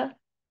of data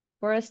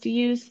for us to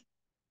use.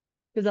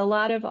 Because a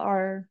lot of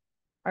our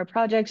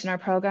projects and our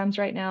programs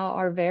right now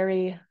are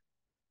very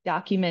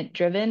document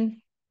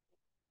driven,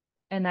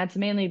 and that's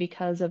mainly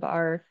because of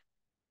our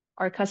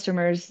our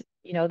customers,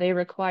 they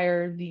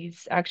require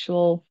these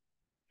actual,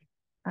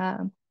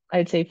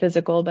 I'd say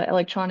physical, but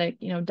electronic,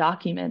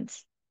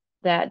 documents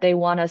that they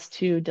want us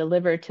to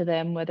deliver to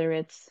them, whether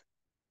it's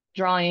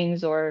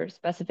drawings or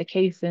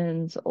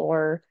specifications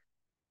or,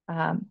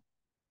 um,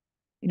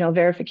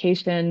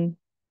 verification,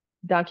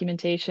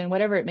 documentation,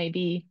 whatever it may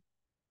be.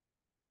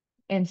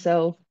 And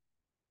so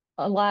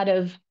a lot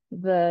of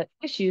the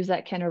issues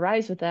that can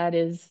arise with that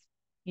is,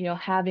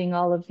 having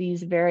all of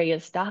these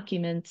various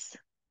documents.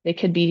 They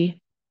could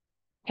be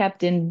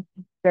kept in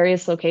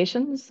various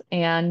locations,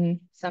 and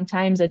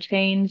sometimes a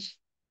change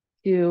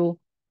to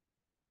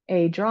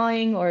a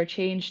drawing or a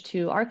change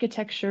to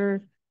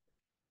architecture,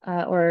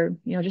 or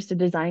just a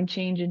design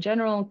change in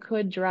general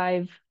could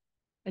drive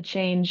a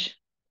change,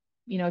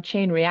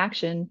 chain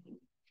reaction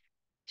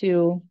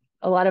to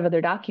a lot of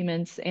other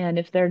documents. And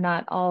if they're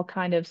not all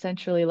kind of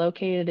centrally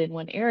located in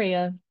one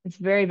area, it's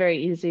very,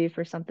 very easy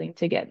for something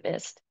to get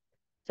missed.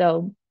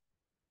 So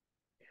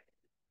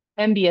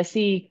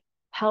MBSE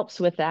helps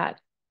with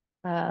that,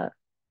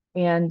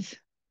 and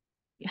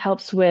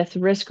helps with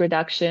risk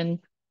reduction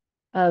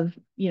of,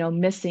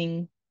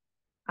 missing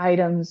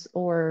items,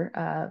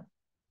 or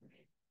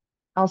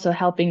also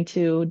helping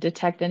to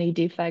detect any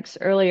defects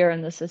earlier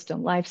in the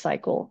system life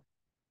cycle.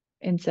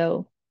 And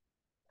so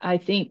I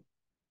think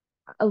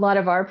a lot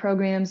of our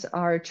programs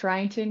are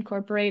trying to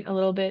incorporate a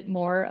little bit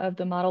more of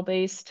the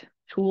model-based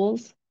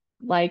tools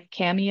like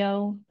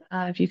Cameo.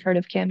 If you've heard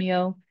of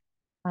Cameo,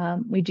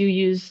 we do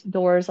use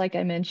doors, like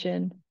I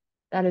mentioned.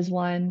 That is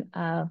one.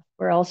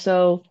 We're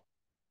also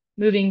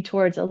moving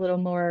towards a little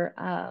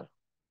more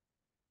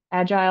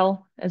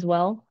agile as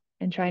well,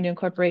 and trying to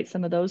incorporate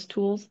some of those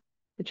tools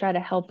to try to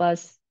help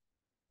us,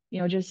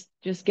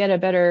 just get a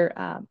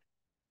better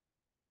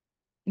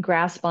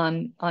grasp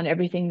on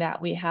everything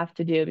that we have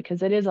to do,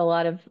 because it is a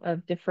lot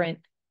of different,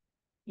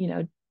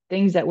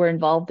 things that we're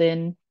involved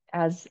in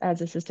as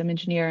a system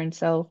engineer. And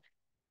so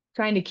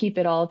trying to keep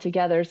it all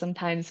together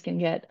sometimes can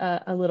get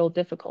a little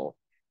difficult.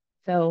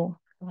 So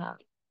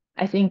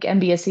I think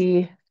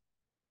MBSE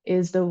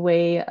is the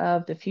way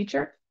of the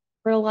future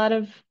for a lot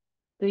of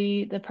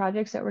the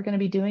projects that we're going to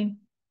be doing.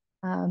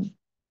 I'm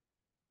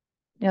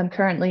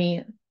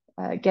currently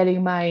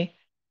getting my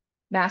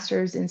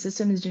master's in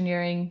systems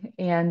engineering,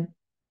 and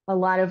a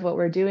lot of what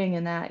we're doing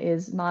in that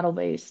is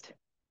model-based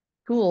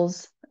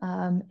tools.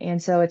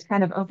 And so it's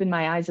kind of opened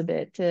my eyes a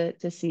bit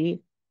to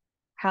see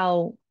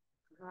how,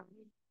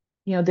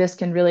 this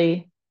can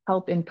really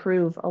help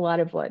improve a lot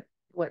of what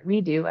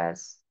we do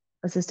as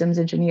a systems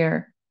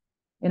engineer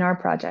in our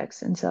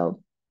projects. And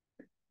so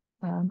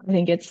I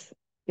think it's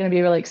going to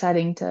be really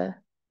exciting to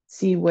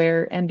see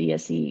where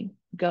MBSE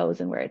goes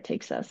and where it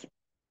takes us.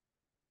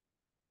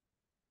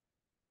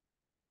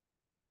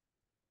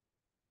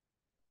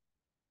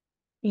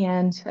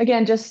 And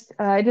again,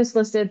 I just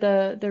listed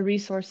the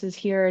resources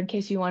here in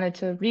case you wanted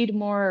to read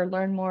more or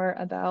learn more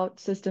about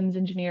systems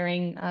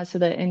engineering. So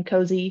the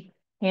NCOSE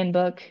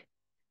handbook,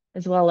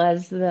 as well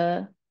as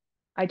the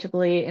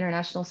IEEE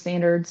International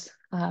Standards.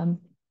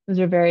 Those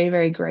are very,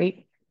 very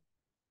great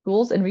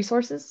tools and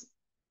resources.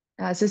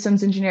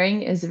 Systems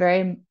engineering is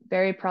very,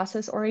 very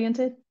process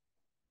oriented.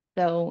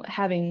 So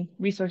having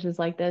resources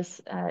like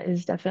this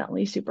is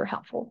definitely super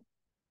helpful.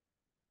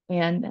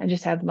 And I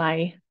just have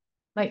my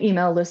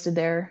email listed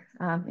there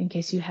in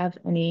case you have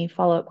any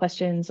follow-up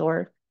questions,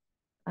 or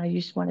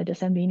you just wanted to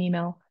send me an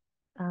email.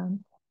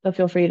 So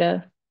feel free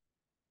to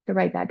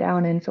write that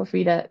down, and feel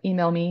free to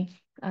email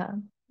me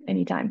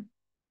anytime.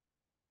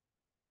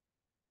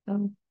 I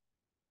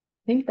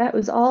think that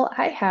was all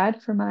I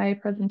had for my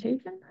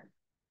presentation.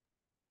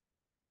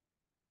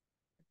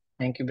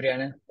 Thank you,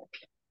 Brianna.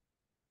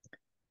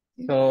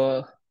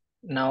 So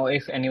now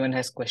if anyone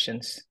has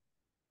questions,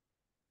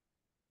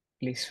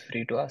 please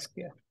free to ask.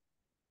 Yeah.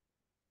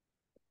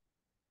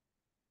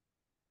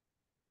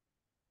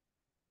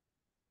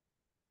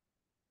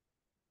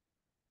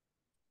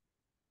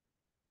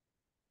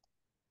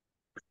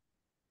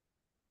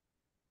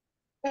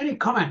 Any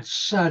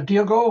comments,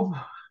 Diego,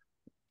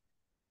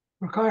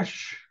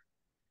 Prakash?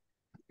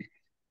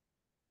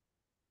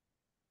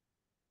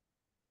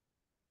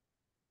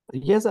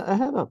 Yes, I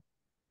have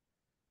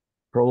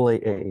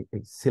probably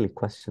a silly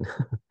question.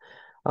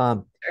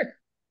 Sure.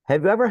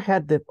 Have you ever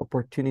had the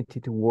opportunity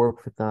to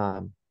work with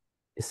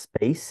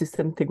space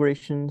system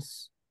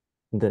integrations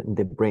in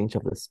the branch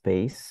of the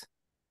space,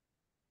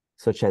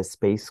 such as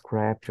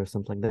spacecraft or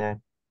something like that?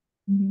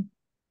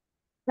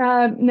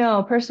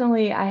 No,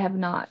 personally, I have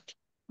not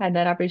had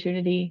that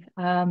opportunity.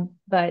 But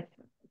I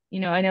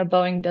know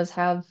Boeing does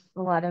have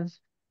a lot of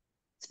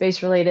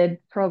space-related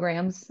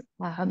programs.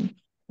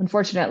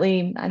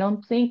 Unfortunately, I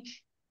don't think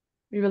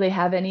we really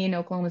have any in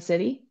Oklahoma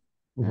City.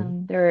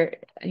 They're,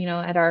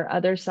 at our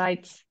other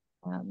sites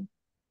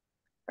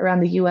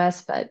around the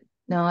US, but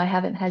no, I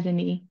haven't had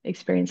any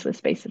experience with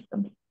space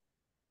systems.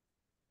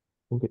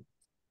 Okay.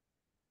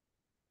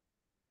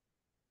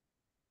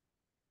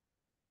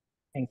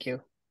 Thank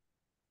you.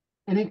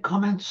 Any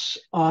comments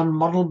on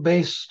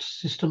model-based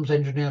systems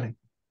engineering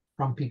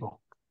from people?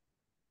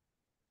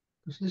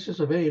 because this is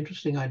a very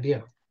interesting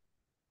idea.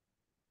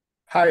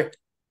 Hi,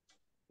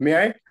 may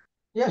I?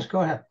 Yes,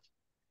 go ahead.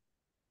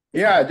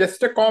 Yeah,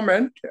 just a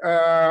comment.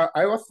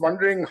 I was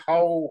wondering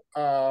how,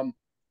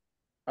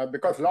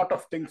 because a lot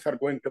of things are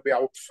going to be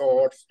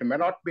outsourced, it may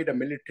not be the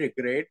military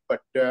grade,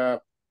 but I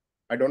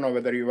don't know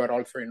whether you are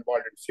also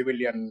involved in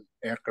civilian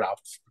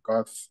aircrafts,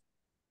 because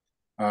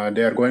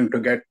they are going to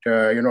get,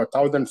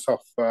 thousands of,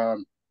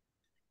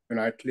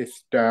 at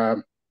least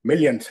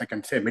millions, I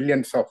can say,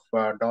 millions of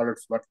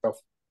dollars worth of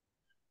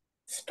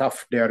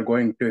stuff they are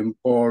going to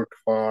import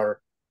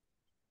for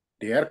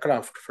the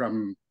aircraft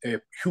from a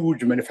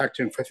huge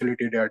manufacturing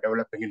facility they are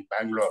developing in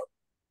Bangalore,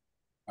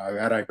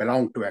 where I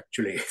belong to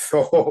actually.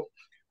 So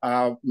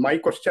my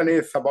question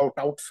is about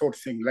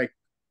outsourcing. Like,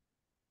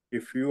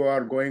 if you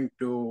are going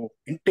to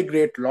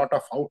integrate a lot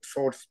of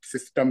outsourced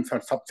systems or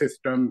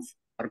subsystems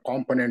or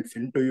components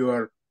into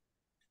your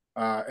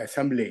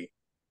assembly,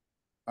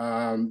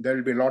 there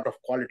will be a lot of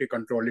quality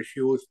control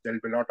issues. There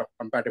will be a lot of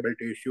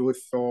compatibility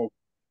issues. So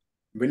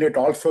will it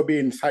also be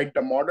inside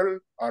the model,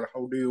 or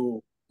how do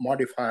you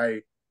modify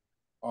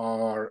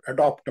or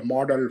adopt a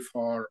model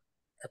for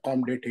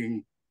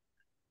accommodating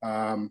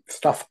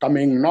stuff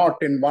coming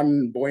not in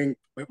one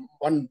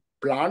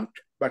plant,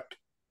 but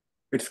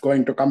it's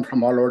going to come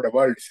from all over the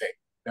world, say?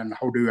 Then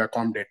how do you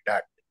accommodate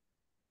that?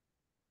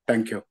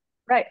 Thank you.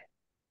 Right.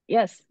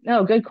 Yes.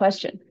 No, good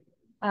question.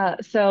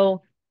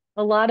 So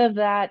a lot of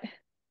that,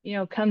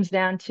 comes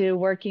down to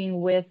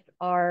working with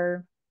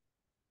our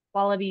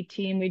quality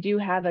team. We do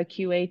have a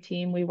QA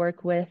team we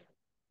work with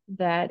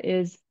that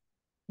is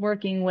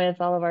working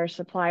with all of our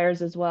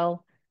suppliers as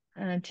well,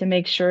 to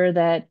make sure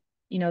that,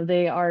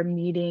 they are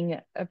meeting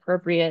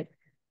appropriate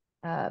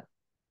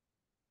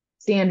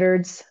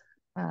standards,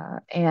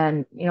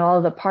 and, all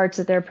of the parts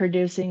that they're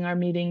producing are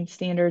meeting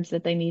standards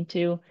that they need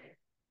to.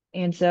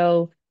 And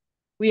so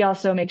we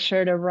also make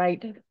sure to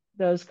write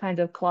those kinds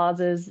of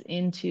clauses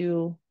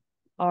into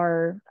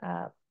our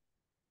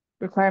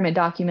requirement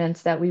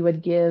documents that we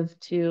would give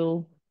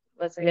to,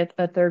 let's say,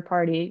 a third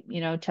party,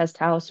 test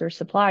house or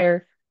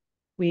supplier.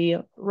 We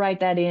write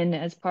that in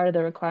as part of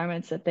the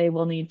requirements that they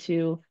will need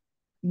to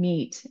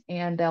meet,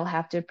 and they'll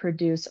have to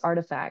produce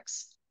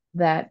artifacts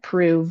that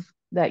prove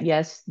that,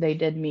 yes, they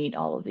did meet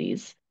all of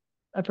these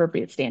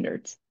appropriate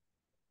standards.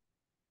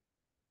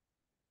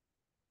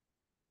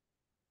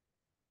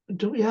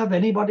 Do we have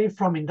anybody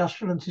from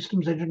Industrial and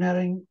Systems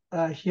Engineering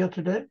here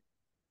today?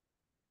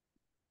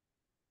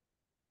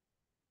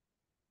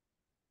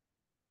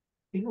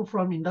 People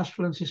from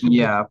Industrial and Systems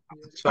Yeah,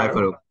 hi,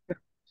 Engineering. Farooq.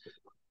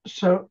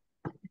 So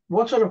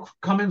what sort of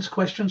comments,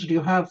 questions do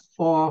you have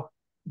for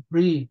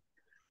Bree?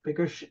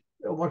 Because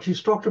what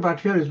she's talked about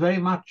here is very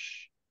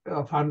much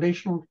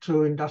foundational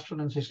to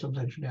Industrial and Systems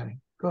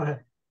Engineering. Go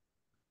ahead.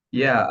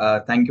 Yeah,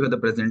 thank you for the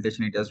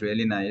presentation. It was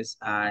really nice.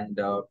 And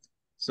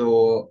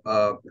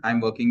I'm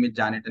working with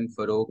Janet and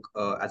Farooq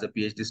as a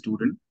PhD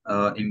student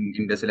in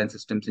Industrial and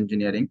Systems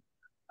Engineering.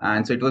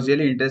 And so it was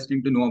really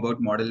interesting to know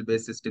about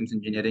model-based systems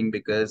engineering,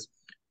 because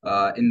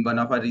in one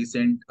of our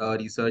recent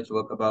research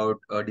work about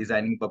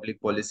designing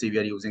public policy, we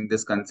are using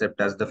this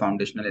concept as the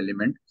foundational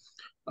element,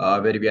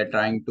 where we are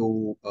trying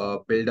to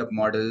build up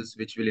models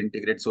which will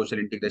integrate social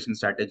integration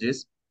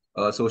strategies,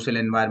 social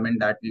environment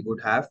that we would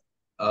have,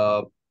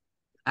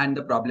 and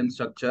the problem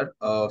structure.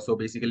 So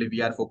basically, we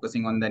are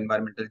focusing on the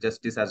environmental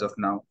justice as of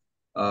now,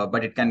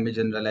 but it can be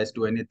generalized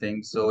to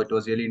anything. So it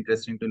was really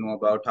interesting to know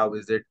about how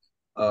is it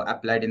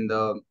applied in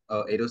the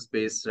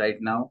aerospace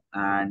right now,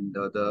 and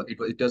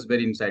it was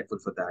very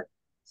insightful for that.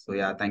 So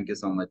yeah, thank you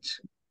so much.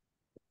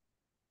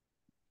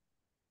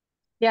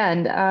 Yeah,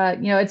 and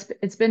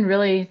it's been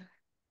really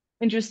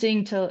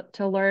interesting to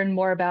learn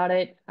more about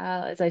it.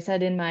 As I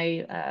said in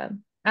my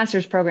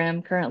master's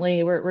program,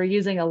 currently we're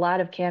using a lot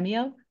of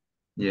Cameo.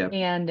 Yeah.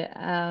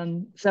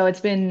 And so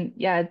it's been,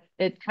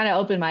 it kind of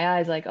opened my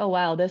eyes, like, oh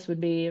wow, this would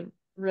be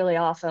really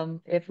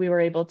awesome if we were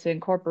able to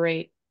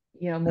incorporate,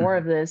 more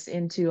of this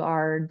into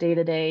our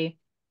day-to-day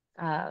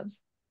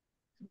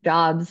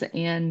jobs.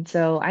 And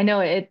so I know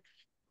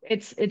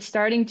it's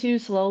starting to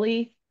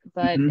slowly,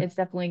 but it's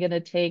definitely going to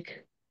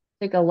take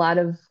a lot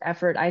of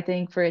effort, I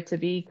think, for it to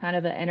be kind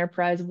of an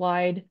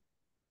enterprise-wide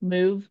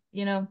move,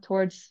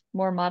 towards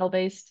more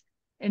model-based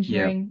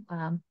engineering.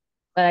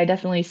 But I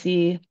definitely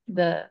see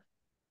the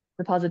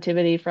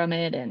positivity from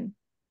it and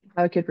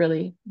how it could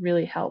really,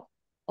 really help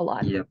a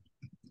lot. Yep.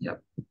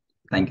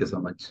 Thank you so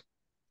much.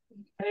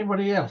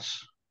 Anybody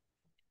else?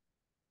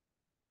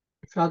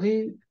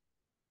 Shadi,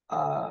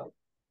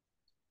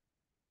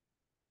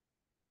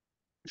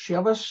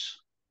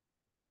 Shavas?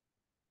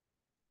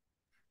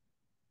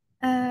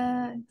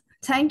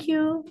 Thank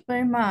you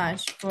very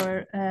much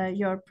for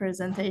your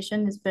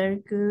presentation. It's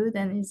very good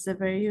and it's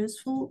very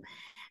useful.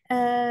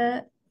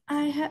 Your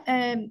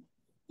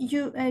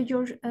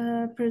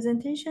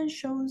presentation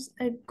shows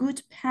a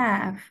good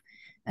path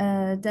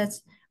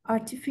that's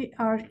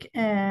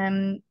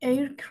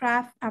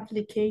aircraft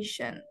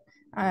application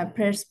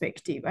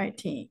perspective, I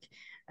think.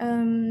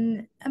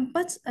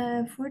 But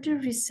for the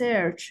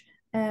research,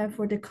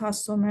 for the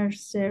customer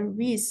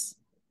service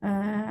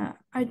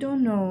I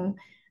don't know.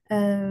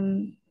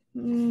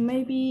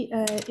 Maybe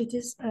it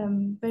is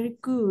very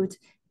good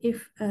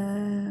if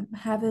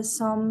have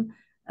some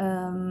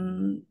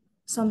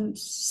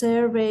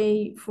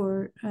survey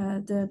for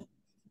the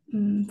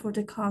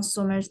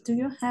customers. Do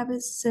you have a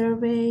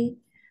survey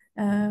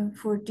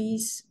for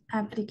this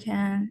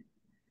application?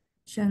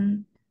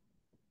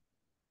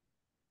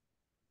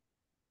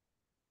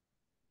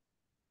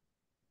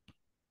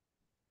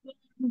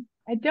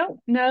 I don't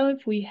know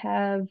if we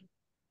have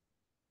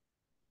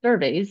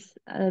surveys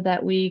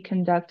that we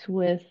conduct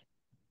with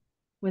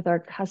our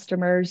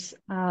customers.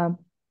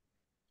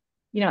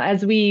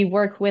 As we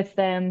work with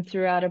them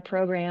throughout a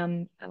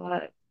program,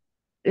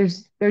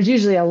 there's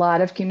usually a lot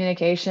of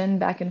communication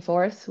back and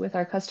forth with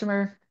our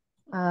customer.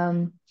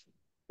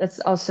 That's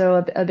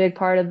also a big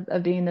part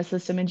of being the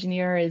system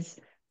engineer, is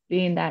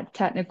being that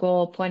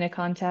technical point of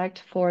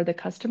contact for the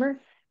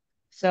customer.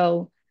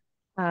 So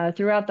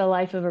throughout the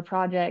life of a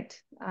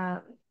project,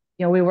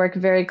 we work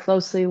very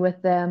closely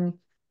with them,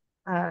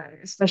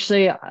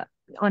 especially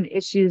on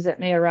issues that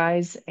may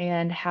arise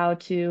and how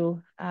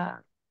to,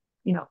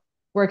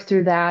 work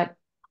through that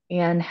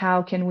and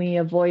how can we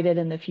avoid it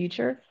in the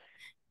future.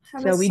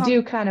 So we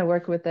do kind of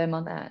work with them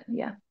on that.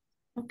 Yeah.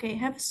 Okay,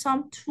 have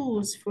some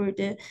tools for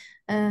the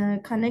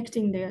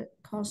connecting the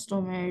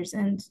customers,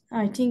 and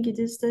I think it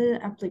is the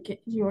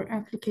your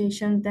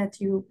application that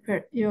you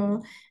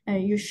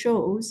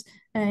shows.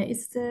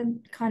 It's the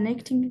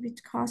connecting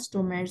with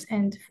customers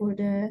and for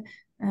the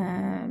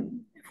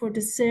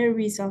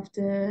service of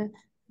the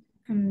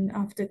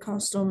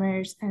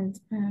customers, and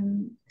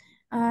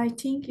I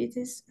think it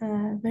is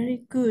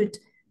very good.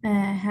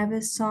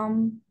 Have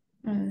some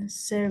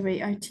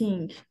survey, I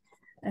think.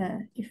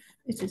 If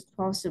it is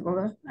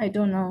possible. I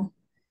don't know.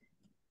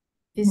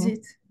 Is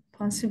it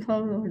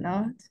possible or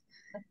not?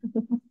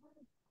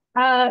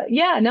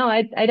 Yeah, no,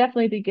 I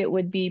definitely think it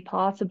would be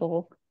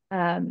possible.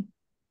 And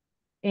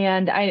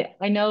I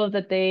know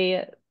that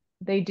they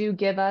do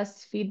give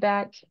us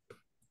feedback,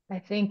 I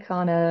think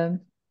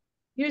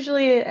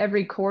usually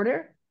every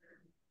quarter.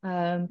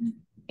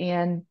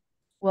 And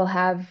we'll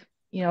have,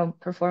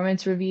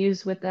 performance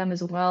reviews with them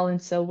as well.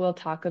 And so we'll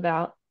talk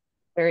about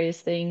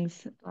various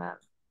things,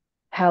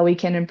 how we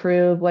can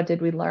improve, what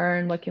did we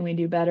learn, what can we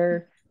do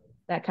better,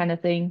 that kind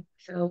of thing.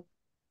 So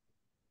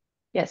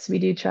yes, we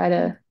do try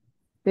to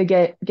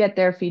get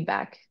their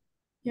feedback.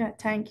 Yeah,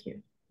 thank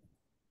you.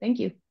 Thank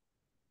you.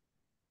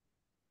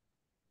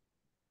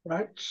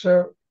 Right.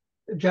 So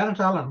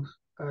Janet Allen,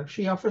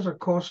 she offers a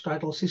course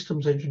titled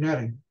Systems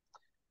Engineering.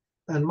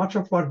 And much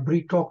of what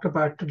Bree talked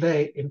about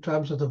today in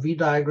terms of the V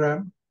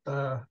diagram,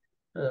 how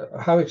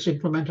it's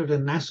implemented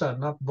in NASA,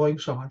 not Boeing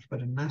so much,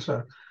 but in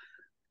NASA,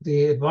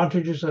 the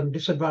advantages and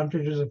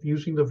disadvantages of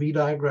using the V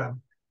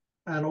diagram,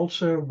 and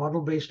also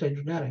model-based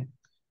engineering,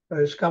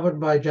 is covered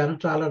by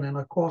Janet Allen in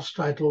a course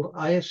titled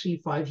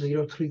ISC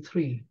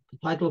 5033. The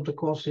title of the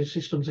course is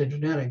Systems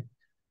Engineering,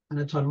 and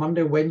it's on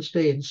Monday,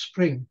 Wednesday in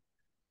spring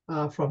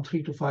from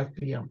 3 to 5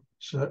 p.m.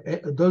 So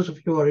those of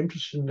you who are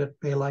interested in it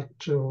may like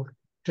to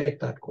take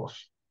that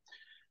course.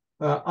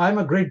 I'm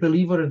a great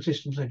believer in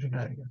systems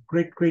engineering, a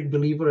great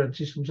believer in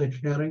systems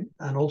engineering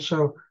and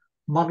also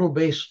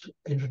model-based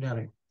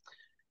engineering.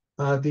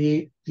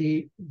 If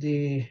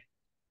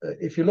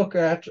you look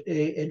at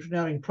an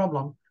engineering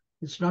problem,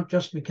 it's not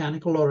just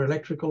mechanical or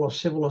electrical or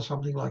civil or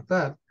something like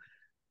that.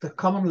 The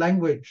common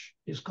language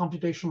is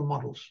computational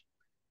models.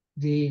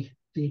 The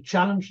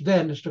challenge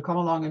then is to come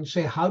along and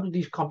say, how do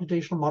these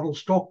computational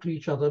models talk to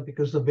each other?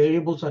 Because the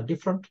variables are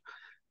different.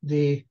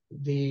 The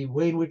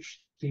way in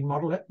which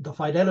the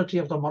fidelity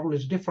of the model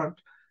is different.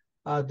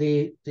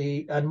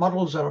 And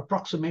models are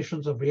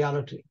approximations of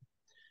reality.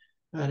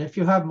 And if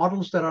you have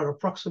models that are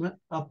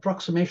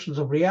approximations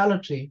of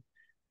reality,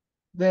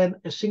 then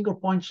a single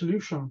point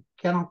solution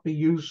cannot be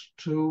used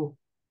to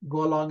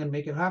go along and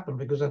make it happen,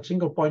 because that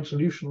single point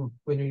solution,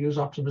 when you use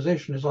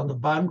optimization, is on the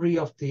boundary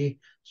of the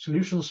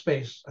solution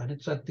space, and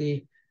it's at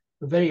the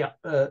very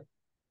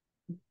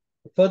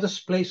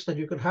furthest place that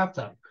you could have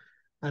that.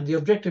 And the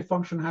objective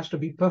function has to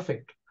be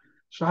perfect.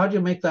 So how do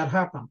you make that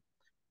happen?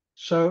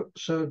 So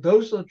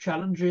those are the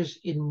challenges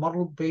in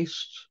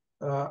model-based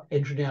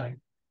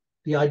engineering.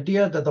 The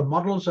idea that the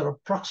models are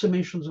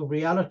approximations of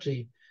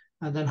reality,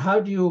 and then how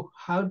do you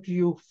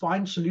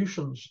find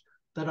solutions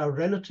that are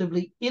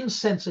relatively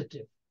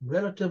insensitive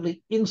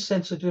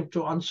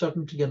to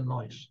uncertainty and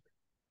noise?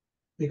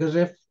 Because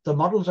if the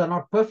models are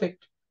not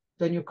perfect,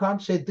 then you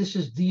can't say this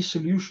is the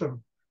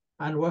solution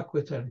and work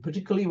with it,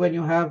 particularly when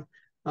you have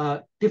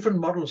different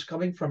models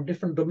coming from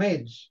different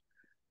domains,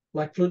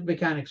 like fluid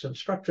mechanics and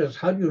structures.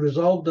 How do you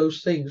resolve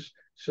those things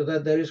so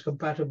that there is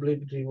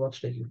compatibility in what's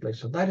taking place?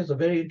 So that is a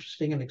very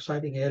interesting and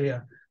exciting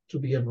area to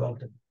be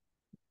involved in.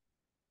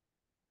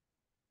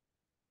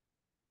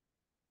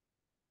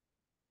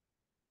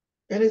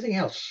 Anything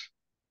else?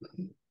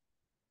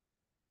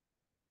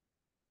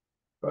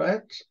 All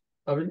right,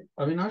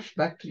 Avinash,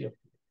 back to you.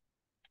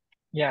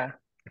 Yeah,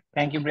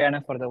 thank you,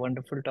 Brianna, for the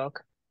wonderful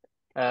talk.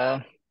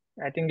 I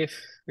think if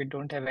we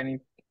don't have any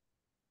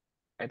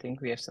I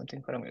think we have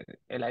something from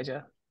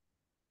Elijah.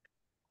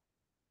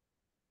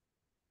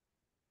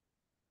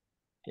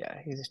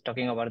 Yeah, he's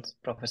talking about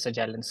Professor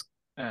Janet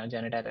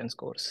Allen's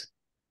course.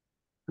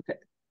 Okay.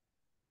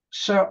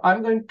 So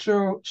I'm going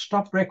to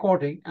stop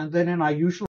recording, and then in our usual